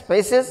patients'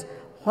 faces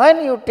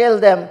when you tell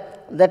them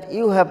that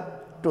you have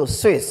to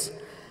switch.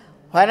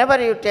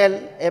 Whenever you tell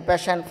a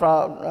patient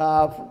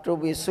to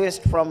be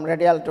switched from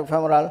radial to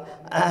femoral,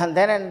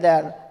 then and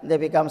there they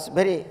become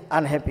very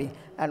unhappy.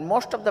 And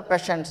most of the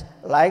patients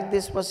like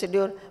this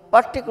procedure,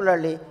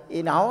 particularly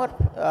in our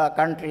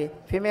country,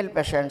 female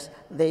patients,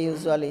 they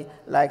usually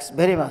like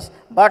very much.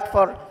 But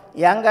for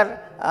younger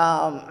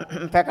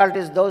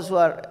faculties, those who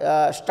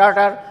are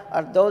starter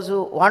or those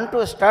who want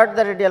to start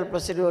the radial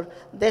procedure,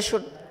 they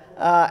should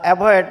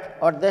avoid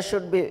or they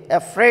should be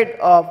afraid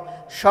of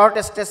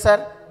short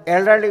stature,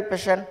 elderly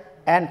patient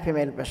and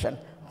female patient.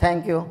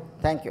 Thank you.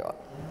 Thank you all.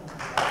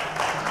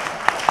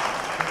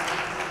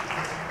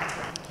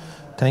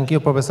 Thank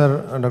you,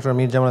 Professor Dr.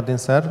 Mir Jamaluddin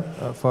sir,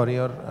 for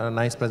your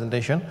nice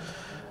presentation.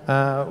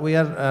 We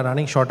are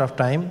running short of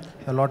time.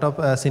 A lot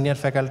of senior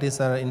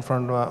faculties are in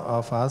front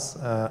of us.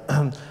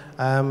 I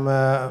am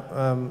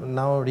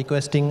now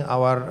requesting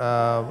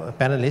our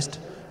panelist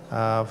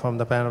from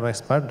the panel of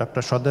experts,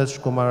 Dr.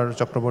 Swadesh Kumar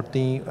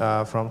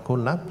Chakrabarty from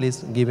Khulna.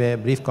 Please give a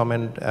brief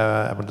comment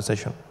about the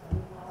session.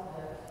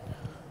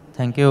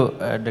 Thank you,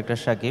 Dr.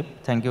 Saqif.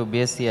 Thank you,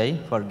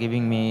 BSCI, for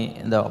giving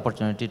me the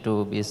opportunity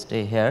to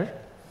stay here.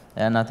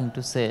 Nothing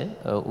to say.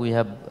 We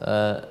have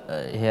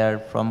here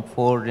from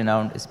 4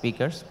 renowned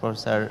speakers: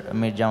 Professor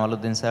Mir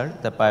Jamaluddin sir,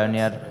 the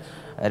pioneer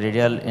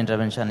radial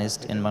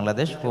interventionist in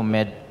Bangladesh, who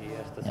made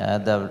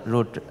the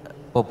route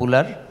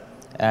popular,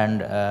 and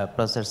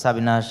Professor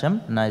Sabina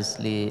Hashem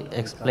nicely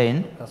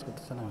explained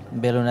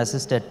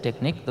balloon-assisted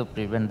technique to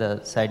prevent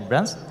the side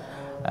branch,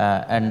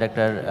 and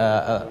Dr.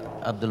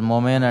 Abdul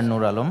Momen and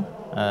Nur Alam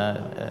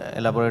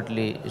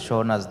elaborately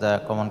shown us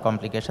the common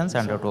complications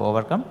and how to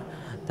overcome.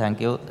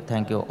 Thank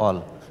you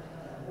all.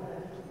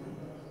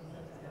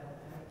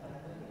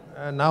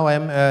 Now I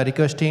am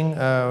requesting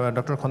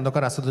Dr.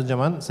 Khondokar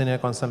Asaduzzaman, Senior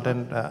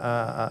Consultant,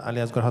 Ali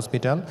Asghar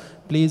Hospital.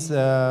 Please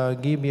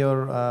give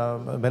your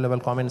valuable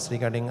comments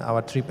regarding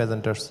our 3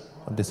 presenters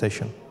of this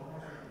session.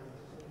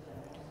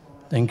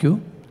 Thank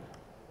you.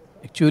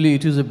 Actually,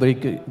 it is a very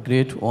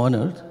great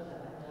honor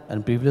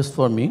and privilege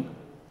for me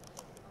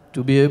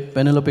to be a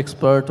panel of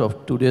experts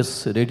of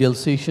today's radial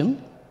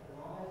session.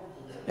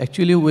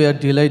 Actually, we are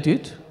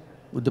delighted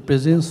with the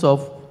presence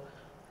of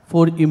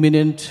 4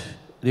 eminent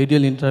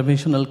radial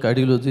interventional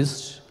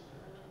cardiologists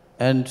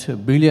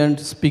and brilliant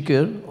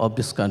speakers of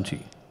this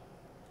country.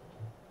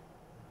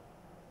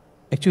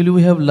 Actually,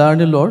 we have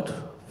learned a lot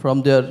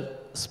from their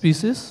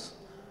speeches.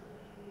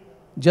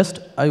 Just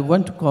I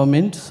want to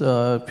comment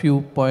a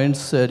few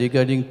points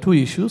regarding 2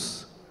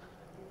 issues.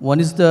 One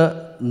is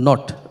the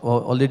knot,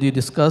 already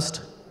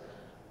discussed.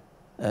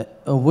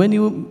 When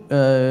you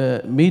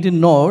made a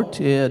knot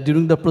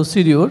during the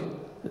procedure,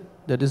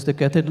 that is the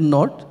catheter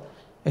knot,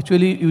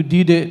 actually you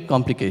did a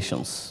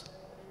complications.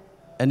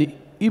 And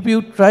if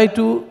you try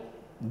to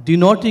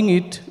denoting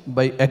it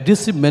by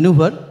aggressive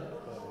maneuver,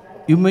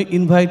 you may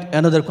invite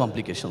another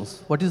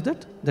complications. What is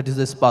that? That is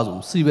the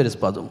spasm, severe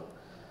spasm.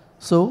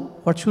 So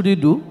what should you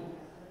do?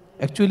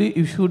 Actually,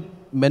 you should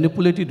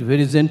manipulate it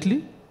very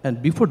gently,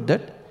 and before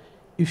that,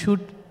 you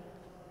should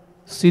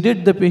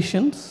sedate the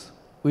patients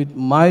with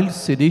mild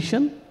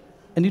sedation,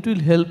 and it will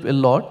help a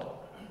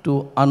lot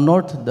to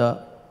unknot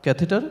the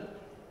catheter.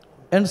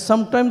 And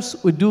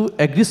sometimes we do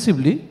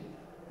aggressively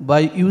by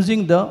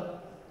using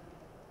that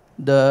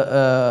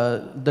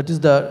is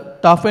the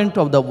tough end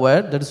of the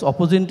wire, that is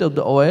opposite of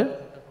the wire,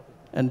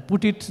 and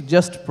put it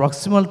just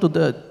proximal to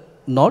the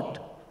knot,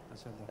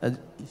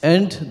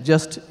 and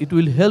just it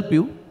will help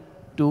you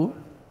to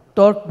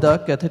torque the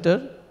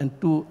catheter and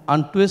to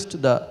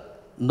untwist the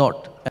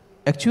knot.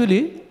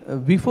 Actually,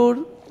 before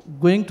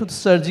going to the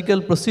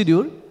surgical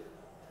procedure,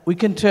 we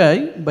can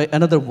try by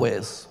another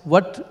ways.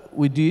 What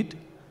we did,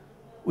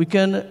 we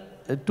can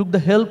took the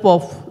help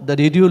of the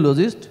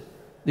radiologist,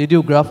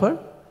 radiographer.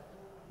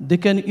 They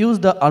can use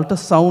the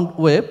ultrasound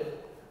wave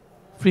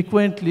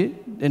frequently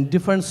in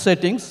different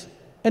settings,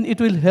 and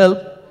it will help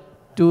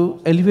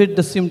to alleviate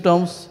the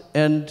symptoms,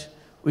 and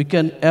we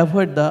can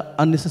avoid the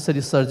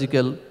unnecessary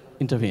surgical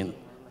intervention.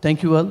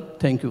 Thank you all.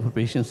 Thank you for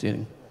patience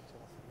hearing.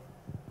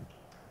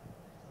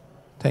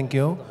 Thank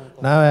you.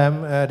 Now I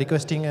am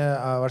requesting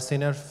our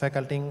senior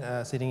faculty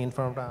sitting in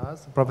front of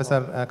us,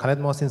 Professor Khaled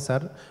Mohsin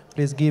sir.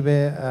 Please give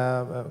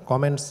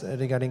comments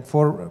regarding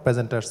 4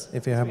 presenters,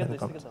 if you have any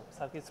comments.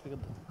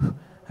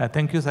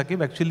 Thank you,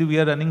 Saqif. Actually, we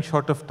are running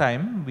short of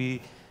time.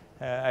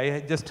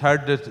 I just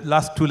heard the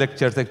last 2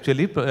 lectures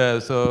actually.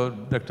 So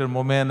Dr.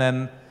 Momen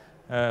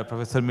and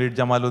Professor Mir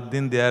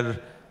Jamaluddin, they are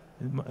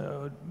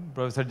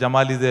Professor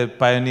Jamal is a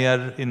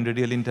pioneer in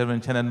radial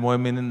intervention, and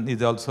Moemin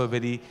is also a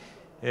very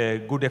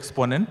good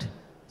exponent.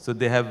 So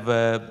they have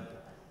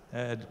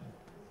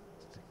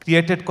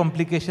created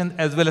complication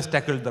as well as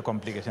tackled the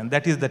complication.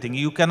 That is the thing.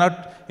 You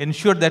cannot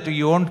ensure that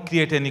you won't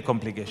create any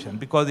complication,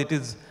 because it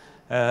is,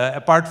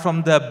 apart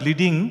from the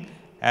bleeding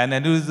and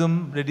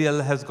aneurysm,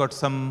 radial has got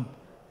some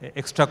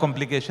extra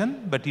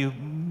complication, but you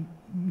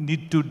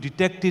need to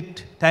detect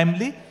it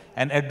timely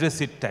and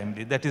address it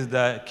timely. That is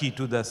the key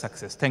to the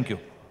success. Thank you.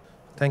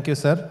 Thank you,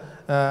 sir.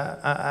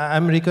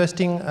 I'm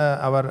requesting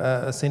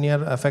our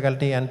senior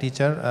faculty and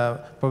teacher,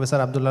 Professor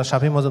Abdullah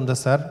Shafi Mazumdar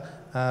sir,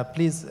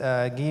 please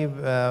give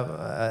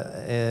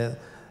a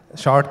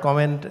short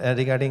comment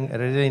regarding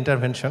radial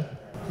intervention.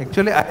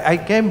 Actually, I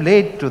came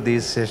late to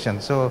this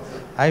session, so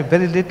I have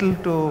very little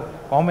to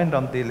comment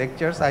on the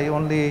lectures. I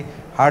only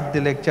heard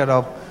the lecture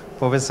of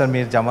Professor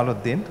Mir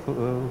Jamaluddin,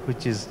 who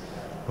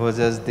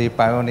was the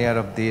pioneer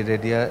of the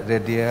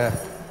radial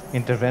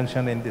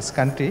intervention in this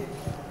country.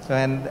 So,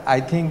 and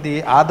I think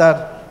the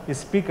other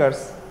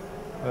speakers,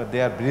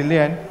 they are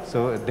brilliant,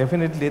 so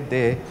definitely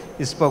they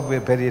spoke in a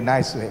very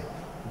nice way.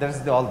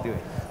 That's all the way.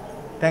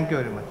 Thank you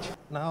very much.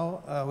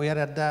 Now we are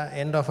at the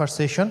end of our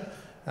session.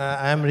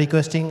 I am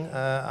requesting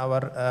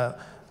our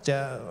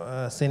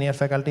senior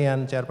faculty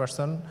and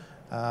chairperson,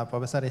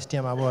 Professor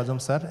A.Q.M. Abu Azam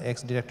sir,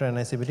 ex-director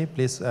NICBT,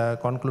 please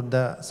conclude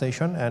the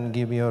session and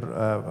give your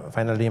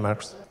final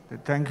remarks.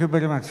 Thank you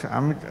very much.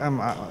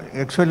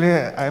 Actually,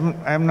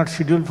 I'm not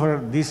scheduled for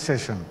this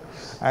session.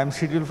 I'm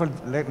scheduled for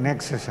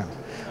next session.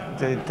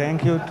 So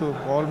thank you to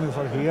call me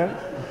for here.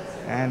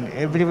 And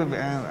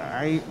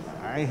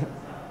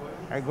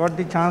I got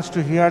the chance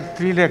to hear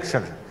 3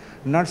 lectures,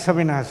 not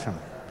Sabina Hashem.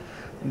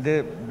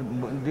 The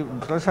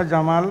Professor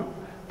Jamal,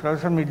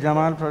 Professor Mir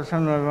Jamal, Professor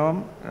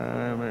Naram,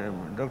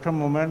 Dr.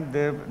 Moment,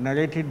 they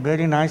narrated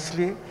very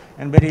nicely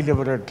and very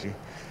elaborately.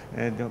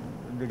 The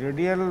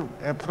radial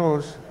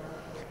approach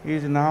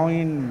is now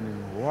in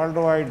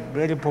worldwide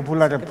very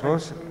popular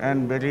approach,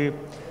 and very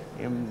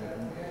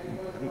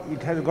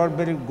it has got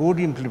very good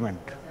implement.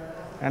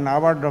 And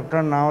our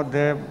doctor now,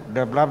 they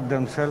develop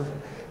themselves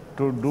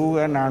to do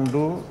and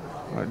undo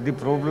the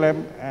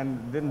problem, and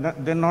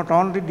they not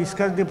only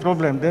discuss the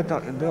problem,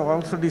 they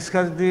also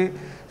discuss the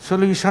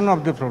solution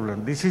of the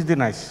problem. This is the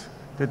nice.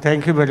 So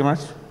thank you very much.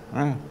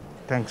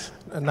 Thanks.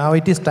 Now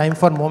it is time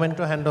for moment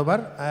to hand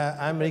over.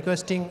 I am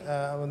requesting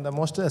the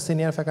most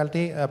senior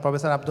faculty,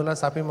 Professor Abdullah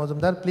Shafi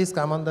Mazumdar, please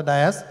come on the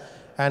dais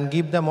and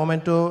give the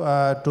moment to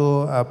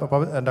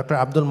Dr.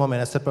 Abdul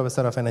Momen, Associate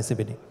Professor of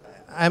NICBT.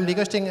 I am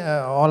requesting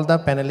all the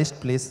panelists,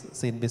 please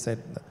sit beside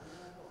them.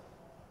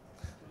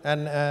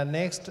 And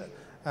next,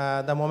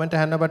 the moment to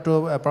hand over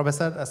to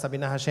Professor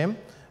Sabina Hashem.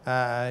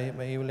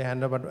 He will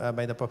hand over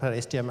by the Professor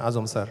A.Q.M.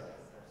 Azam sir.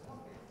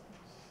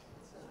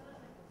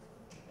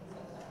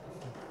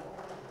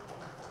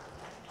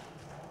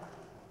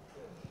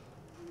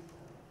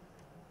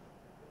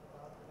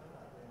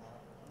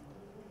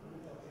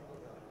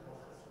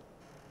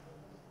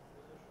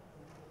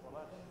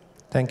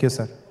 Thank you,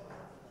 sir.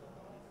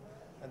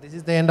 This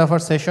is the end of our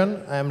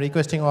session. I am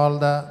requesting all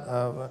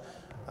the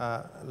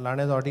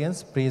learned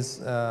audience, please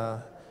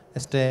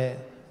stay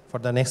for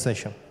the next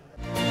session.